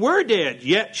 though he were dead,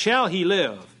 yet shall he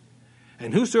live.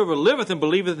 And whosoever liveth and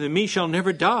believeth in me shall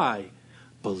never die.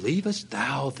 Believest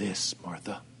thou this,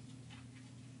 Martha?"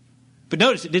 But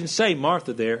notice it didn't say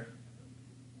Martha there.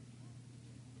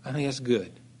 I think that's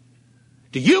good.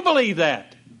 Do you believe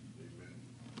that?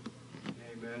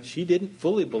 She didn't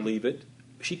fully believe it.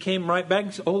 She came right back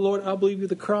and said, "Oh, Lord, I believe you're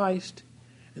the Christ."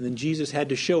 And then Jesus had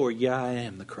to show her, "Yeah, I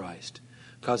am the Christ."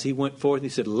 Because he went forth and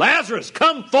he said, "Lazarus,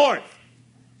 come forth!"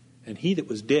 And he that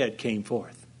was dead came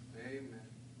forth. Amen.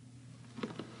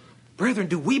 Brethren,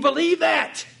 do we believe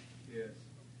that? Yes.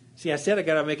 See, I said I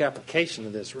got to make application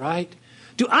of this, right?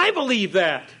 Do I believe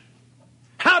that?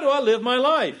 How do I live my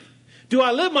life? Do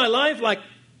I live my life like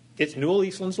it's Newell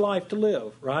Eastland's life to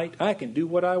live, right? I can do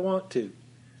what I want to.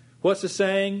 What's the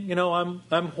saying? You know,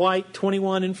 I'm white,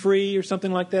 21 and free or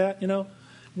something like that, you know?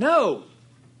 No.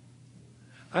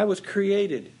 I was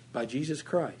created by Jesus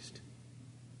Christ.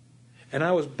 And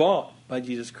I was bought by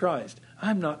Jesus Christ.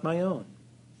 I'm not my own.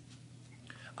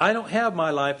 I don't have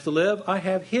my life to live. I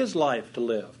have His life to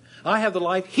live. I have the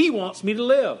life He wants me to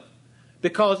live.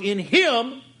 Because in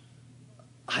Him,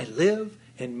 I live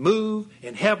and move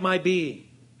and have my being.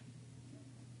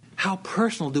 How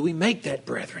personal do we make that,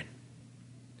 brethren?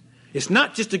 It's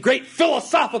not just a great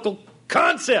philosophical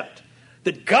concept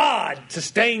that God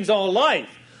sustains all life.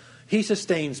 He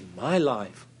sustains my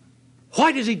life.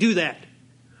 Why does He do that?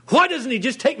 Why doesn't He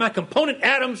just take my component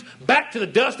atoms back to the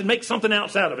dust and make something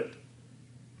else out of it?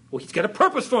 Well, He's got a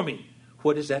purpose for me.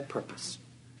 What is that purpose?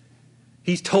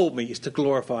 He's told me it's to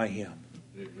glorify Him.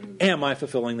 Amen. Am I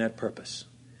fulfilling that purpose?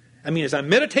 I mean, as I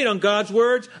meditate on God's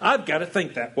words, I've got to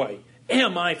think that way.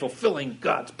 Am I fulfilling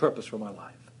God's purpose for my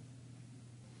life?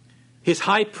 His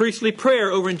high priestly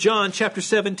prayer over in John chapter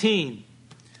 17.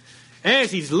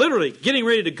 As He's literally getting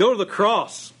ready to go to the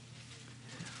cross.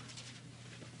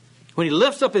 When He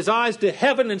lifts up His eyes to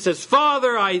heaven and says,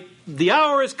 "Father, the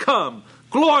hour is come.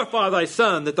 Glorify Thy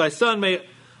Son, that Thy Son may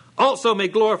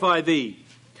glorify Thee.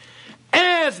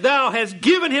 As Thou hast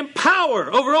given Him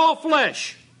power over all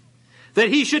flesh, that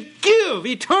He should give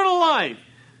eternal life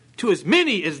to as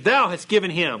many as Thou hast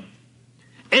given Him.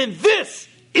 And this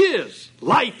is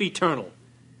life eternal,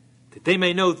 that they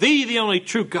may know Thee, the only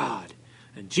true God,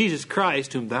 and Jesus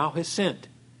Christ, whom Thou hast sent."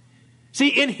 See,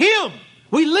 in Him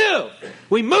we live,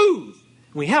 we move,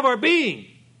 we have our being.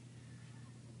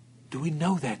 Do we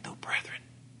know that, though, brethren?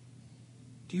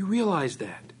 Do you realize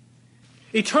that?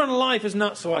 Eternal life is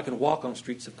not so I can walk on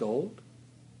streets of gold.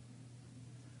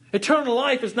 Eternal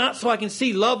life is not so I can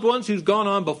see loved ones who've gone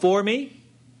on before me.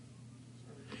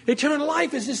 Eternal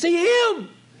life is to see Him,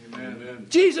 Amen.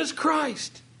 Jesus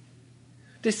Christ.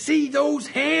 To see those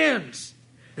hands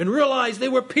and realize they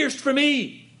were pierced for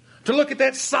me. To look at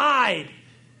that side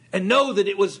and know that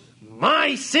it was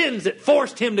my sins that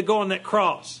forced Him to go on that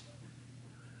cross.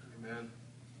 Amen.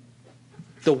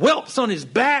 The whelps on His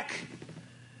back,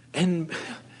 and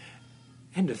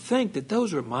to think that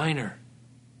those were minor.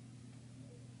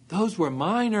 Those were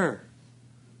minor.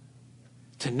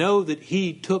 To know that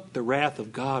He took the wrath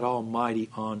of God Almighty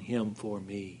on Him for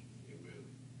me. Amen.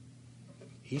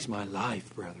 He's my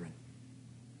life, brethren.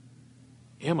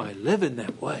 Am I living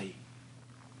that way?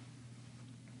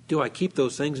 Do I keep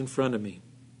those things in front of me?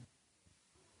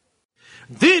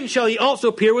 Then shall He also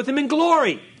appear with Him in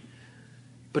glory.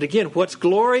 But again, what's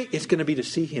glory? It's going to be to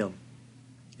see Him.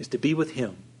 It's to be with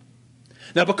Him.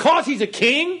 Now, because He's a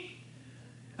king,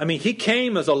 I mean, He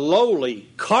came as a lowly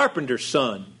carpenter's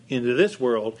son into this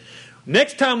world.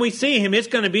 Next time we see Him, it's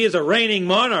going to be as a reigning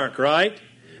monarch, right?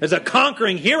 As a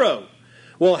conquering hero.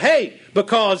 Well, hey,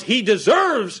 because He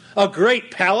deserves a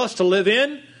great palace to live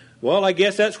in, well, I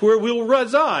guess that's where we'll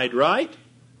reside, right?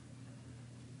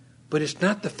 But it's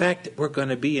not the fact that we're going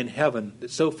to be in heaven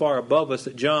that's so far above us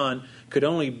that John could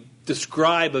only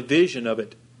describe a vision of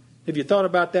it. Have you thought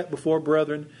about that before,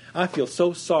 brethren? I feel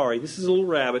so sorry. This is a little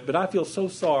rabbit, but I feel so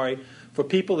sorry for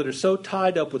people that are so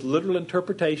tied up with literal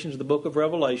interpretations of the book of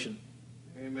Revelation.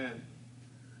 Amen.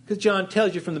 Because John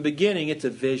tells you from the beginning it's a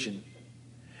vision.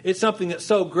 It's something that's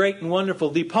so great and wonderful.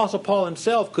 The Apostle Paul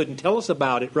himself couldn't tell us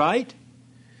about it, right?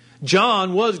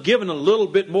 John was given a little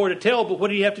bit more to tell, but what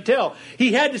did he have to tell?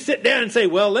 He had to sit down and say,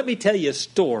 well, let me tell you a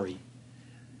story.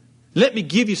 Let me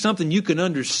give you something you can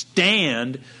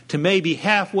understand to maybe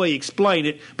halfway explain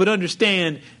it, but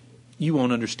understand you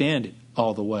won't understand it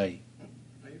all the way.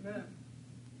 Amen.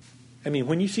 I mean,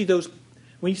 when you see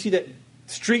that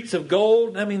streets of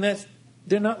gold, I mean,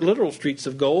 they're not literal streets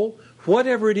of gold.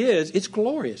 Whatever it is, it's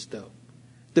glorious, though.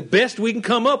 The best we can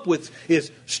come up with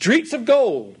is streets of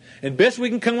gold. And best we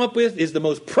can come up with is the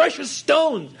most precious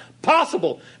stones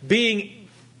possible, being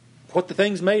what the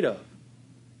thing's made of.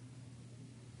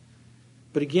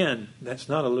 But again, that's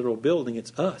not a literal building.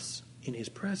 It's us in His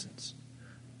presence.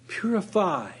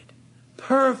 Purified,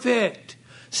 perfect,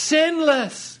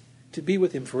 sinless, to be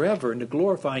with Him forever and to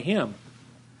glorify Him.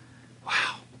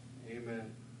 Wow.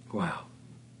 Amen. Wow.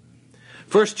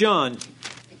 1 John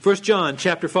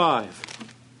chapter 5.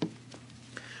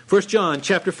 1 John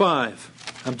chapter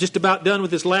 5. I'm just about done with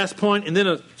this last point, and then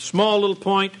a small little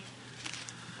point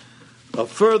of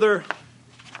further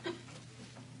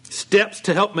steps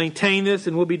to help maintain this,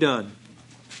 and we'll be done.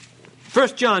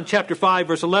 1 John chapter 5,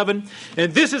 verse 11.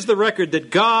 And this is the record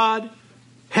that God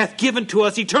hath given to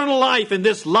us eternal life, and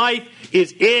this life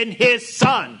is in His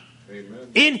Son.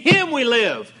 Amen. In Him we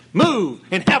live, move,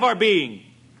 and have our being.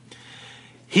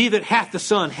 He that hath the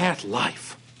Son hath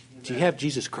life. Amen. Do you have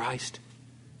Jesus Christ?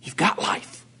 You've got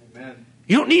life. Amen.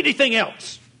 You don't need anything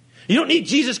else. You don't need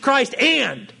Jesus Christ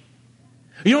and.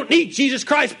 You don't need Jesus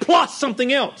Christ plus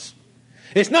something else.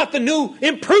 It's not the new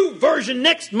improved version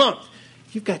next month.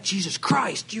 You've got Jesus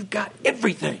Christ. You've got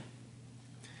everything.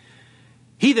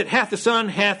 He that hath the Son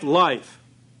hath life,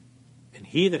 and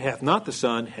he that hath not the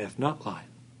Son hath not life.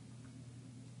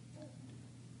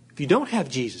 If you don't have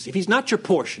Jesus, if He's not your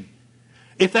portion,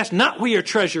 if that's not where your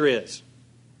treasure is,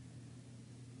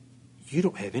 you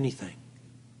don't have anything.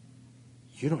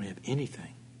 You don't have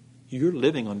anything. You're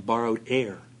living on borrowed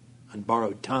air, on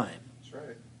borrowed time. That's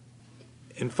right.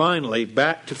 And finally,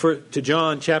 back to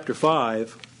John chapter 5,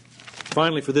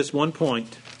 finally for this one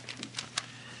point.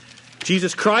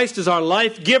 Jesus Christ is our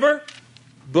life giver,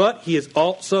 but He is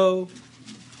also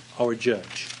our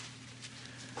judge.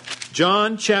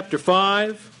 John chapter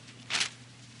 5,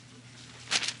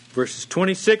 verses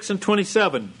 26 and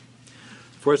 27.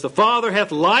 For as the Father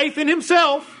hath life in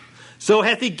Himself, so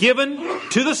hath He given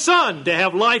to the Son to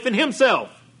have life in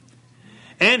Himself,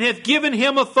 and hath given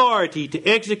Him authority to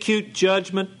execute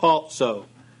judgment also,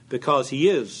 because He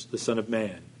is the Son of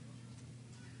Man.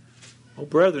 Oh,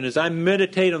 brethren, as I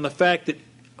meditate on the fact that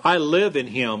I live in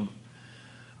Him,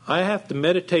 I have to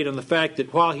meditate on the fact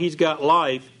that while He's got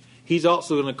life, He's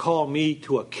also going to call me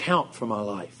to account for my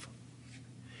life.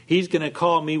 He's going to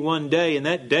call me one day, and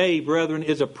that day, brethren,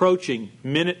 is approaching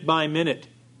minute by minute.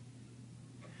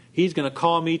 He's going to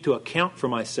call me to account for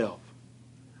myself.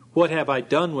 What have I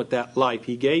done with that life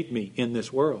He gave me in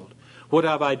this world? What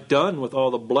have I done with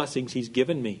all the blessings He's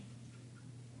given me?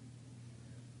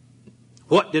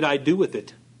 What did I do with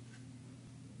it?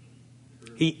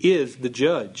 He is the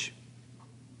judge.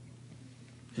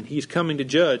 And He's coming to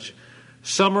judge.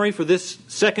 Summary for this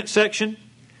second section.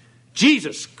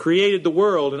 Jesus created the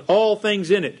world and all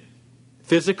things in it.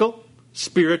 Physical,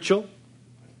 spiritual,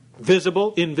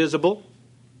 visible, invisible.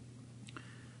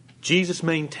 Jesus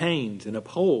maintains and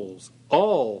upholds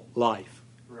all life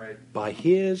by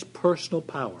His personal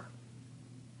power.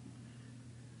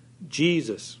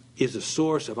 Jesus is the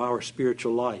source of our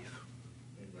spiritual life,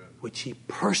 Amen, which He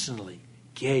personally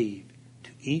gave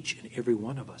to each and every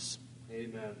one of us.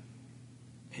 Amen.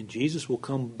 And Jesus will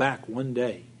come back one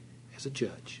day as a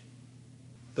judge.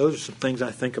 Those are some things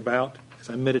I think about as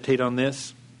I meditate on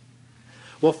this.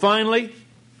 Well, finally,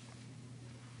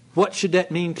 what should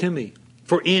that mean to me?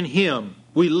 For in Him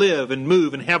we live and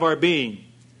move and have our being.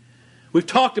 We've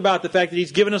talked about the fact that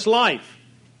He's given us life.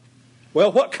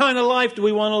 Well, what kind of life do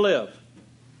we want to live?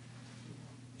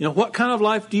 You know, what kind of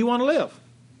life do you want to live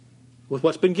with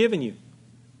what's been given you?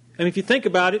 I mean, if you think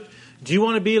about it, do you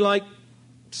want to be like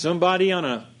somebody in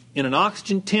an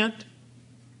oxygen tent,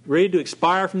 ready to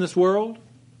expire from this world?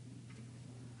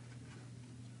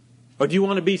 Or do you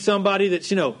want to be somebody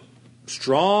that's,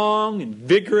 strong and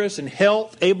vigorous and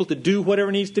health, able to do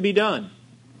whatever needs to be done?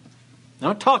 I'm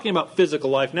not talking about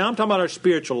physical life now. I'm talking about our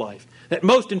spiritual life. That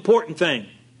most important thing.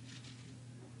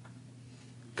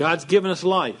 God's given us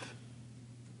life.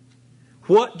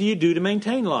 What do you do to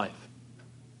maintain life?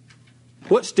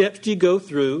 What steps do you go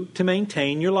through to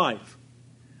maintain your life?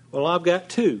 Well, I've got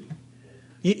two.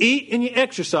 You eat and you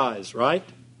exercise, right?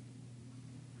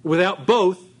 Without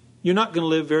both, you're not going to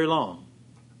live very long.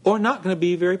 Or not going to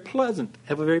be very pleasant,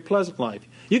 have a very pleasant life.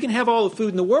 You can have all the food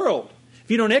in the world. If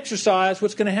you don't exercise,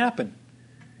 what's going to happen?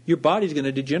 Your body's going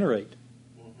to degenerate.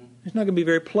 It's not going to be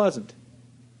very pleasant.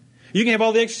 You can have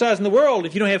all the exercise in the world.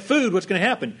 If you don't have food, what's going to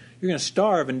happen? You're going to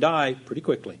starve and die pretty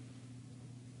quickly.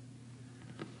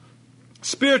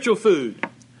 Spiritual food.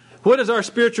 What is our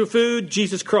spiritual food?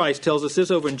 Jesus Christ tells us this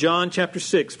over in John chapter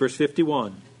 6, verse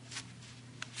 51.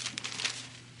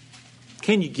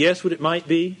 Can you guess what it might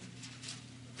be?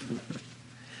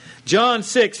 John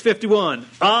 6:51.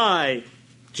 I,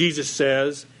 Jesus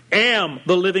says, am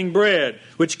the living bread,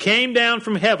 which came down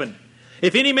from heaven.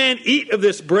 If any man eat of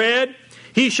this bread,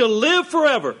 he shall live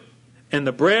forever. And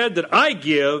the bread that I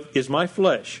give is my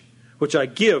flesh, which I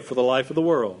give for the life of the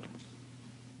world.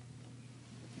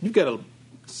 You've got to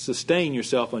sustain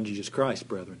yourself on Jesus Christ,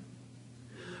 brethren.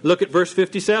 Look at verse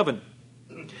 57.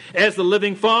 As the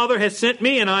living Father has sent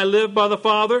me, and I live by the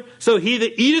Father, so he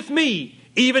that eateth me,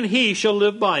 even he shall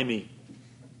live by me.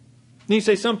 And you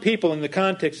say some people in the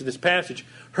context of this passage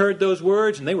heard those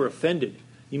words and they were offended.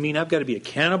 You mean I've got to be a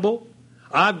cannibal?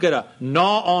 I've got to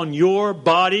gnaw on your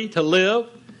body to live?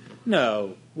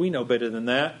 No, we know better than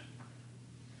that.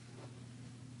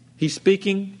 He's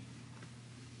speaking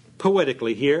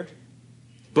poetically here,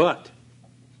 but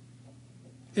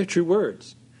they're true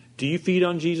words. Do you feed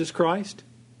on Jesus Christ?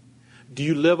 Do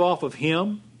you live off of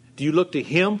Him? Do you look to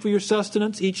Him for your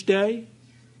sustenance each day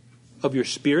of your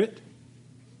spirit?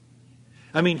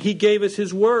 I mean, He gave us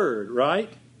His Word,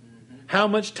 right? How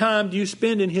much time do you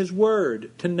spend in His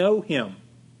Word to know Him?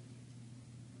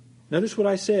 Notice what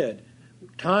I said.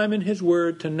 Time in His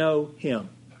Word to know Him.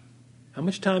 How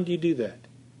much time do you do that?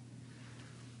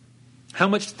 How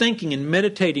much thinking and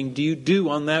meditating do you do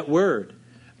on that Word?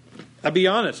 I'll be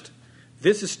honest.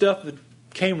 This is stuff that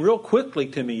came real quickly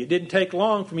to me. It didn't take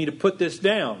long for me to put this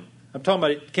down. I'm talking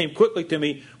about it came quickly to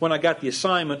me when I got the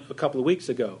assignment a couple of weeks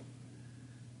ago.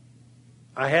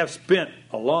 I have spent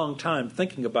a long time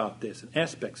thinking about this and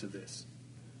aspects of this.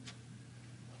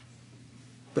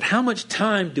 But how much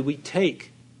time do we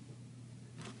take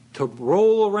to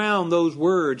roll around those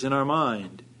words in our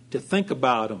mind, to think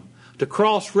about them, to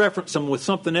cross-reference them with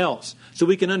something else so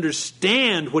we can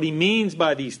understand what He means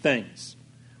by these things,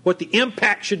 what the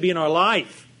impact should be in our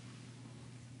life?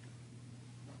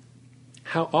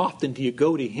 How often do you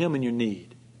go to Him in your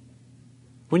need?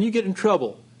 When you get in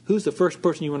trouble, who's the first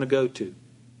person you want to go to?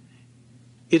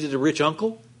 Is it a rich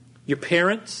uncle? Your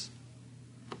parents?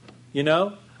 You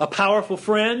know? A powerful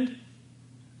friend?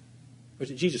 Or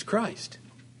is it Jesus Christ?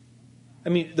 I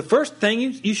mean, the first thing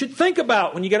you should think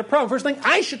about when you get a problem, first thing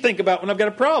I should think about when I've got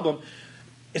a problem,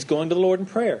 is going to the Lord in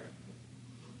prayer.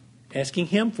 Asking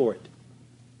Him for it.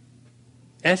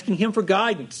 Asking Him for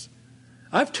guidance.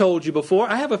 I've told you before,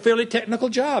 I have a fairly technical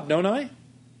job, don't I?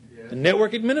 Yes. A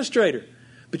network administrator.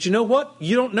 But you know what?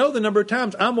 You don't know the number of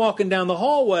times I'm walking down the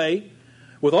hallway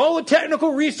with all the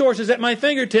technical resources at my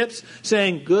fingertips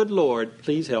saying, good Lord,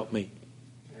 please help me.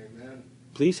 Amen.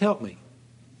 Please help me.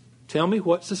 Tell me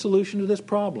what's the solution to this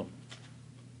problem.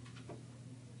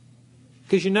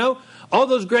 Because you know, all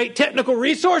those great technical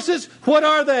resources, what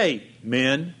are they?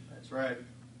 Men. That's right.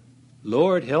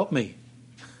 Lord, help me.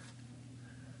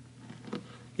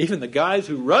 Even the guys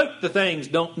who wrote the things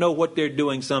don't know what they're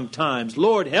doing sometimes.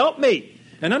 Lord, help me.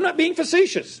 And I'm not being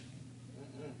facetious.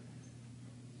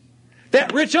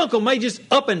 That rich uncle may just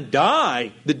up and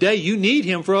die the day you need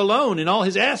him for a loan and all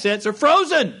his assets are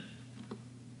frozen.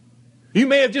 You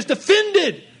may have just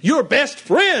offended your best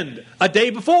friend a day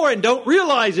before and don't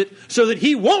realize it so that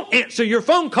he won't answer your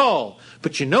phone call.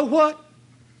 But you know what?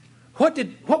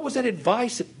 What was that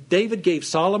advice that David gave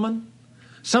Solomon?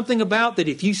 Something about that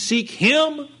if you seek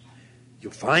Him,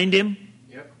 you'll find Him.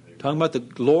 Yep. Talking about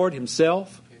the Lord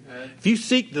Himself. Amen. If you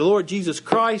seek the Lord Jesus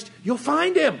Christ, you'll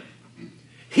find Him.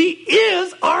 He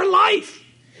is our life.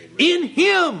 Amen. In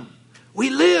Him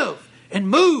we live and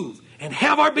move and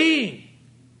have our being.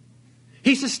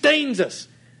 He sustains us.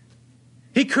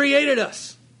 He created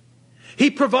us.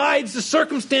 He provides the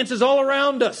circumstances all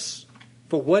around us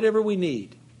for whatever we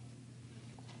need.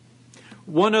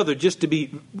 One other, just to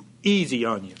be easy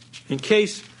on you, in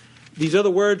case these other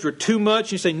words were too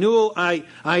much. You say, Newell, I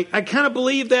kind of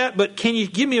believe that, but can you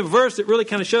give me a verse that really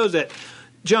kind of shows that?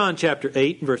 John chapter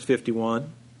 8, verse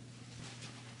 51.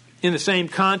 In the same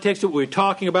context that we were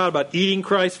talking about eating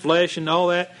Christ's flesh and all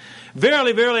that.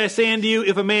 Verily, verily, I say unto you,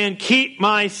 if a man keep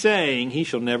my saying, he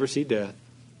shall never see death.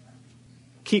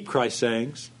 Keep Christ's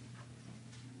sayings.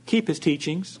 Keep His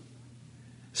teachings.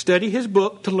 Study His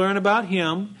book to learn about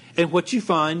Him, and what you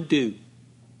find, do.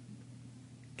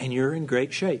 And you're in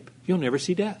great shape. You'll never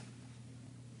see death.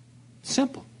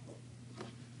 Simple.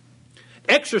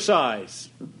 Exercise.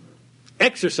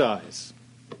 Exercise.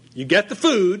 You get the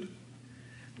food,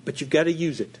 but you've got to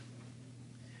use it.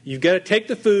 You've got to take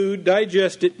the food,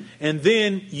 digest it, and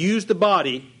then use the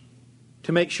body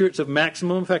to make sure it's of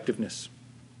maximum effectiveness.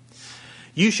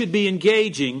 You should be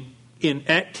engaging in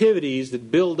activities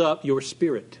that build up your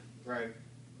spirit. Right.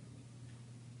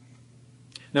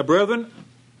 Now, brethren,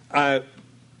 I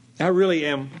really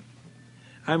am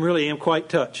quite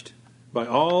touched by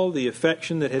all the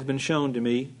affection that has been shown to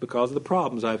me because of the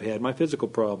problems I've had, my physical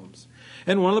problems.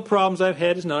 And one of the problems I've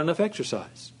had is not enough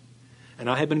exercise. And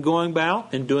I have been going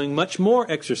about and doing much more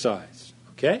exercise,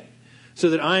 okay? So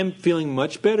that I'm feeling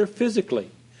much better physically.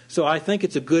 So I think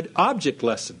it's a good object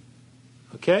lesson,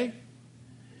 okay?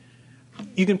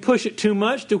 You can push it too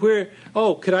much to where,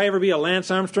 could I ever be a Lance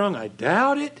Armstrong? I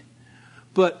doubt it.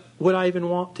 But would I even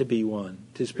want to be one?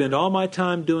 To spend all my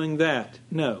time doing that?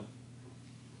 No.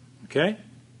 Okay?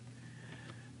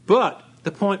 But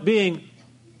the point being,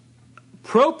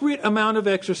 appropriate amount of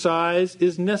exercise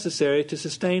is necessary to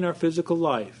sustain our physical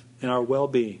life and our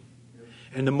well-being.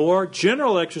 And the more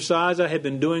general exercise I have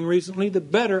been doing recently, the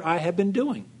better I have been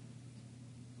doing.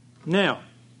 Now,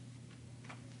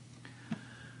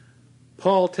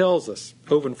 Paul tells us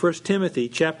over in 1 Timothy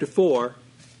chapter 4,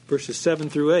 verses 7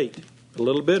 through 8, a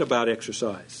little bit about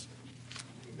exercise.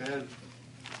 Amen.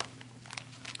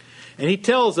 And he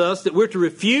tells us that we're to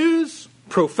refuse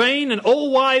profane and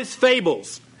old wives'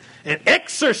 fables, and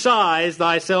exercise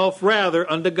thyself rather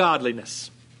unto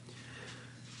godliness.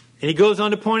 And he goes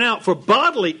on to point out, for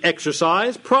bodily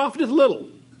exercise profiteth little.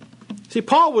 See,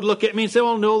 Paul would look at me and say,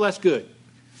 well, no, that's good.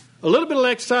 A little bit of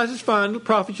exercise is fine, it'll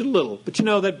profit you a little. But you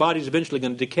know that body's eventually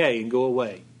going to decay and go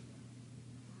away.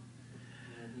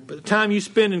 But the time you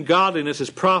spend in godliness is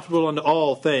profitable unto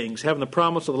all things, having the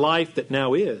promise of the life that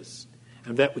now is,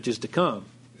 and that which is to come.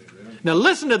 Amen. Now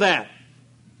listen to that.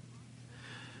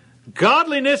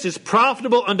 Godliness is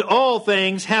profitable unto all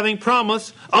things, having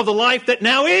promise of the life that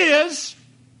now is,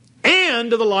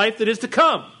 and of the life that is to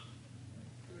come.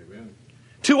 Amen.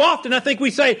 Too often I think we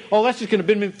say, oh, that's just going to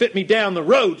benefit me down the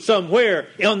road somewhere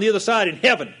on the other side in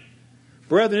heaven.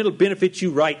 Brethren, it'll benefit you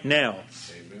right now.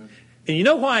 Amen. And you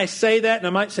know why I say that? And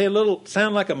I might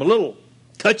sound like I'm a little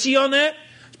touchy on that?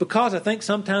 It's because I think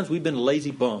sometimes we've been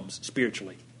lazy bums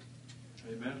spiritually.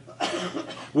 Amen.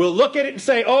 We'll look at it and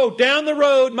say, oh, down the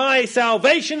road my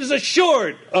salvation is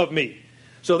assured of me.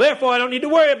 So therefore I don't need to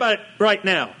worry about it right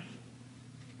now.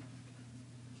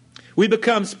 We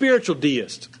become spiritual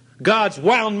deists. God's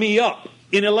wound me up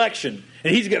in election,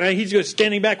 and he's just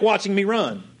standing back watching me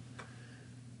run.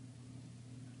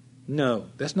 No,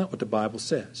 that's not what the Bible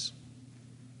says.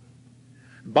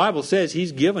 The Bible says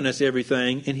he's given us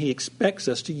everything, and he expects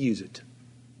us to use it.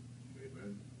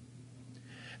 Amen.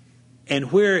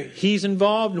 And where he's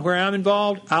involved and where I'm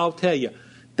involved, I'll tell you,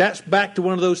 that's back to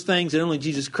one of those things that only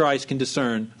Jesus Christ can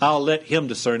discern. I'll let him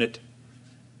discern it.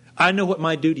 I know what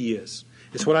my duty is.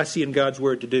 It's what I see in God's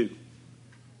Word to do.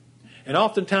 And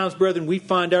oftentimes, brethren, we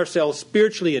find ourselves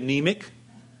spiritually anemic,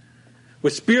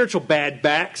 with spiritual bad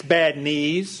backs, bad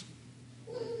knees,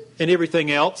 and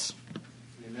everything else,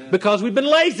 Amen. because we've been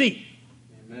lazy.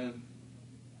 Amen.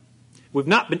 We've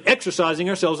not been exercising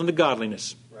ourselves into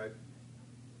godliness. Right.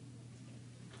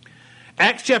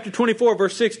 Acts chapter 24,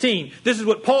 verse 16. This is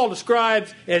what Paul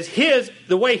describes as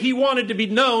the way he wanted to be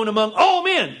known among all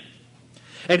men.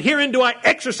 And herein do I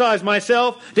exercise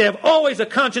myself to have always a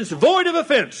conscience void of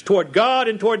offense toward God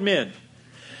and toward men.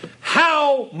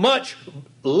 How much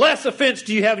less offense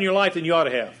do you have in your life than you ought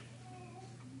to have?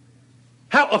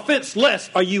 How offenseless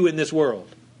are you in this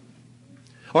world?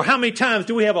 Or how many times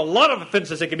do we have a lot of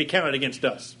offenses that can be counted against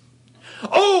us?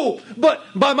 Oh, but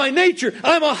by my nature,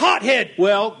 I'm a hothead.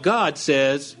 Well, God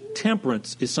says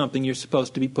temperance is something you're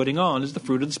supposed to be putting on as the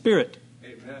fruit of the Spirit.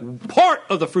 Amen. Part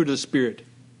of the fruit of the Spirit.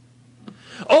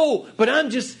 Oh, but I'm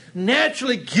just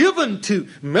naturally given to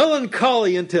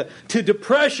melancholy and to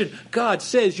depression. God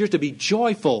says you're to be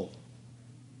joyful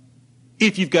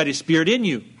if you've got His Spirit in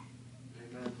you.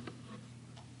 Amen.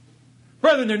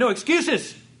 Brethren, there are no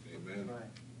excuses. Amen.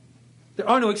 There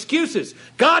are no excuses.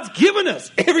 God's given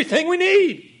us everything we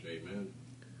need. Amen.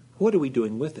 What are we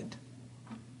doing with it?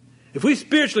 If we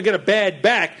spiritually get a bad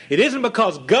back, it isn't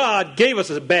because God gave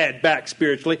us a bad back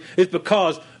spiritually. It's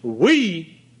because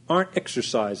we aren't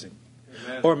exercising.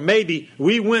 Amen. Or maybe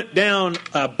we went down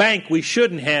a bank we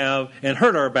shouldn't have and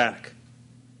hurt our back.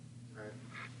 Right.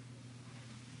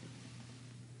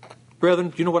 Brethren,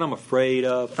 do you know what I'm afraid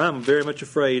of? I'm very much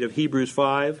afraid of Hebrews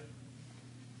 5.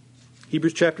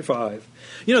 Hebrews chapter 5.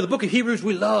 You know, the book of Hebrews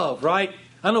we love, right?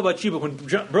 I don't know about you, but when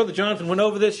Brother Jonathan went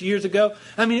over this years ago,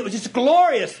 I mean, it was just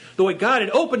glorious the way God had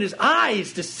opened his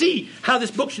eyes to see how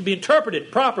this book should be interpreted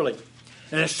properly.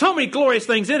 And there's so many glorious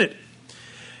things in it.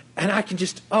 And I can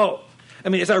just,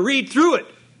 as I read through it,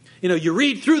 you know, you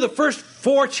read through the first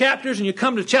 4 chapters and you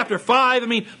come to chapter 5. I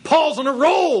mean, Paul's on a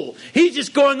roll. He's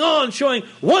just going on showing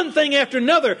one thing after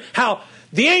another. How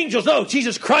the angels, no,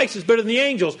 Jesus Christ is better than the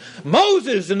angels.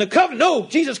 Moses and the covenant, no,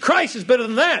 Jesus Christ is better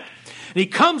than that. And he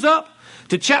comes up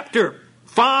to chapter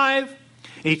 5 and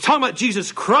he's talking about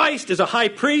Jesus Christ as a high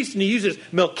priest, and he uses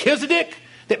Melchizedek,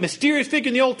 that mysterious figure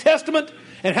in the Old Testament,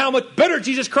 and how much better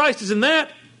Jesus Christ is than that.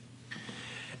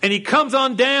 And he comes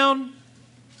on down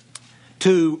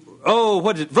to,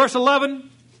 verse 11.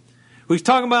 He's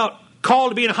talking about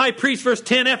called to be a high priest, verse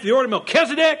 10, after the order of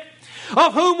Melchizedek,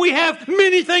 of whom we have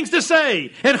many things to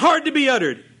say, and hard to be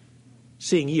uttered,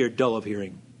 seeing ye are dull of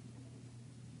hearing.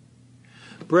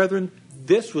 Brethren,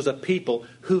 this was a people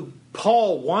who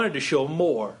Paul wanted to show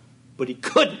more, but he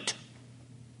couldn't.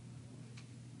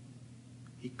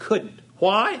 He couldn't.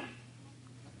 Why?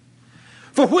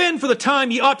 For when for the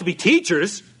time ye ought to be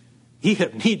teachers, ye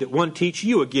have need that one teach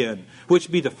you again,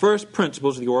 which be the first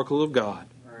principles of the oracle of God,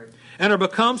 Right. and are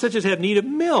become such as have need of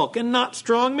milk and not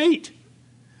strong meat.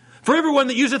 For everyone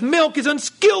that useth milk is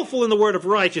unskillful in the word of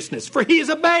righteousness, for he is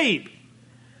a babe.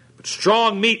 But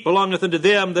strong meat belongeth unto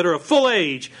them that are of full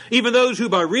age, even those who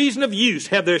by reason of use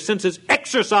have their senses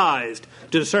exercised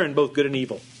to discern both good and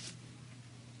evil.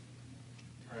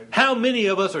 Right. How many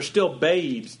of us are still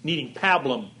babes needing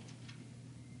pablum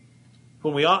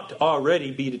when we ought to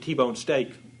already be the T-bone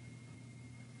steak?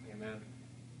 Amen.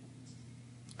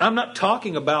 I'm not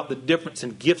talking about the difference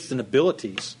in gifts and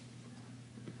abilities.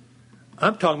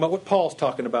 I'm talking about what Paul's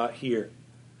talking about here.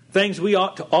 Things we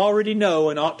ought to already know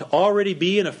and ought to already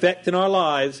be in effect in our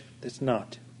lives. That's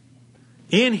not.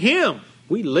 In Him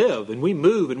we live and we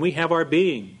move and we have our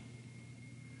being.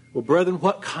 Well, brethren,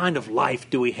 what kind of life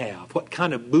do we have? What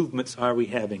kind of movements are we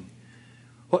having?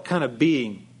 What kind of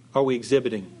being are we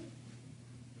exhibiting?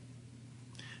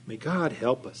 May God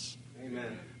help us.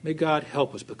 Amen. May God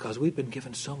help us, because we've been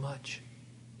given so much.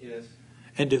 Yes.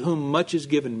 And to whom much is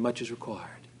given, much is required.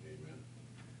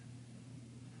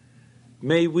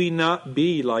 May we not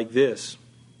be like this,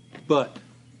 but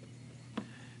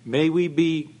may we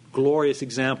be glorious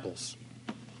examples.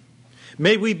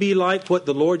 May we be like what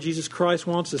the Lord Jesus Christ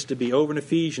wants us to be over in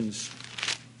Ephesians.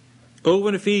 Over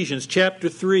in Ephesians chapter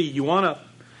 3,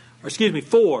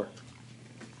 4.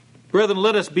 Brethren,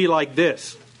 let us be like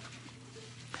this.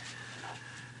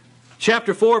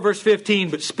 Chapter 4, verse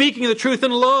 15, but speaking of the truth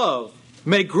in love,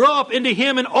 may grow up into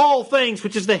Him in all things,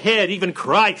 which is the head, even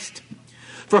Christ,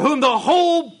 for whom the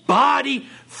whole body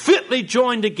fitly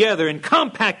joined together and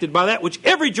compacted by that which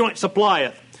every joint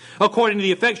supplieth, according to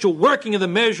the effectual working of the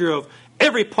measure of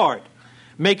every part,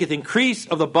 maketh increase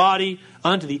of the body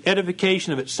unto the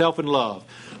edification of itself in love.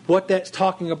 What that's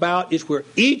talking about is where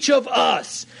each of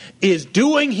us is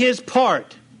doing his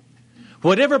part.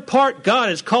 Whatever part God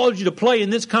has called you to play in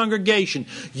this congregation,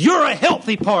 you're a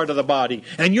healthy part of the body,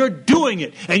 and you're doing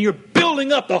it, and you're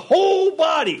building up the whole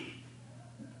body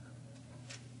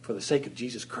for the sake of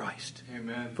Jesus Christ.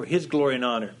 Amen. For His glory and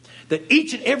honor. That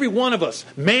each and every one of us,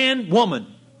 man, woman,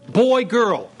 boy,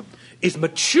 girl, is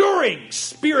maturing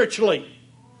spiritually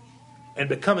and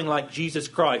becoming like Jesus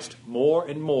Christ more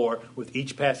and more with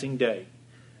each passing day.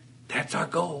 That's our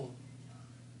goal.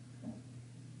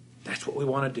 That's what we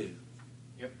want to do.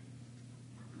 Yep.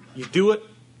 You do it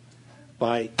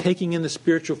by taking in the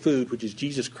spiritual food, which is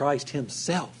Jesus Christ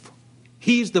Himself.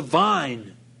 He's the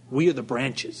vine. We are the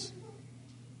branches.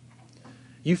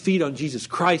 You feed on Jesus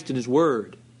Christ and His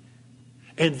Word.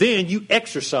 And then you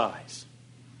exercise.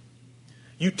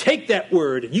 You take that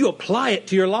Word and you apply it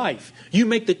to your life. You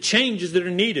make the changes that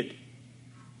are needed.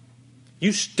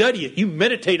 You study it. You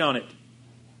meditate on it.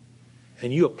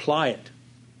 And you apply it.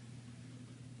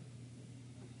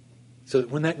 So that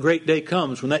when that great day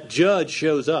comes, when that judge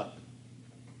shows up,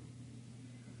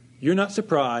 you're not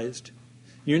surprised.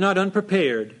 You're not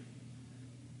unprepared.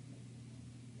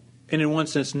 And in one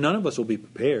sense, none of us will be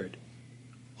prepared.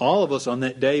 All of us on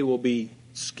that day will be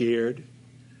scared.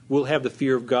 We'll have the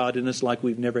fear of God in us like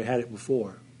we've never had it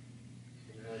before.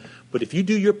 Amen. But if you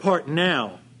do your part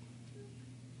now,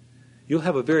 you'll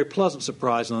have a very pleasant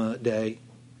surprise on that day,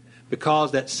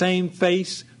 because that same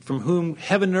face from whom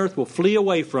heaven and earth will flee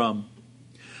away from,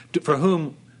 for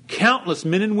whom countless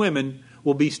men and women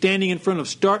will be standing in front of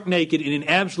stark naked and in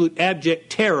absolute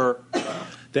abject terror,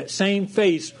 that same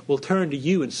face will turn to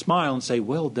you and smile and say,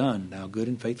 well done, thou good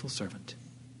and faithful servant.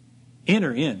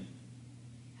 Enter in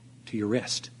to your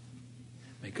rest.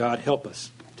 May God help us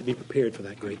to be prepared for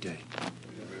that great day.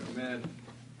 Amen.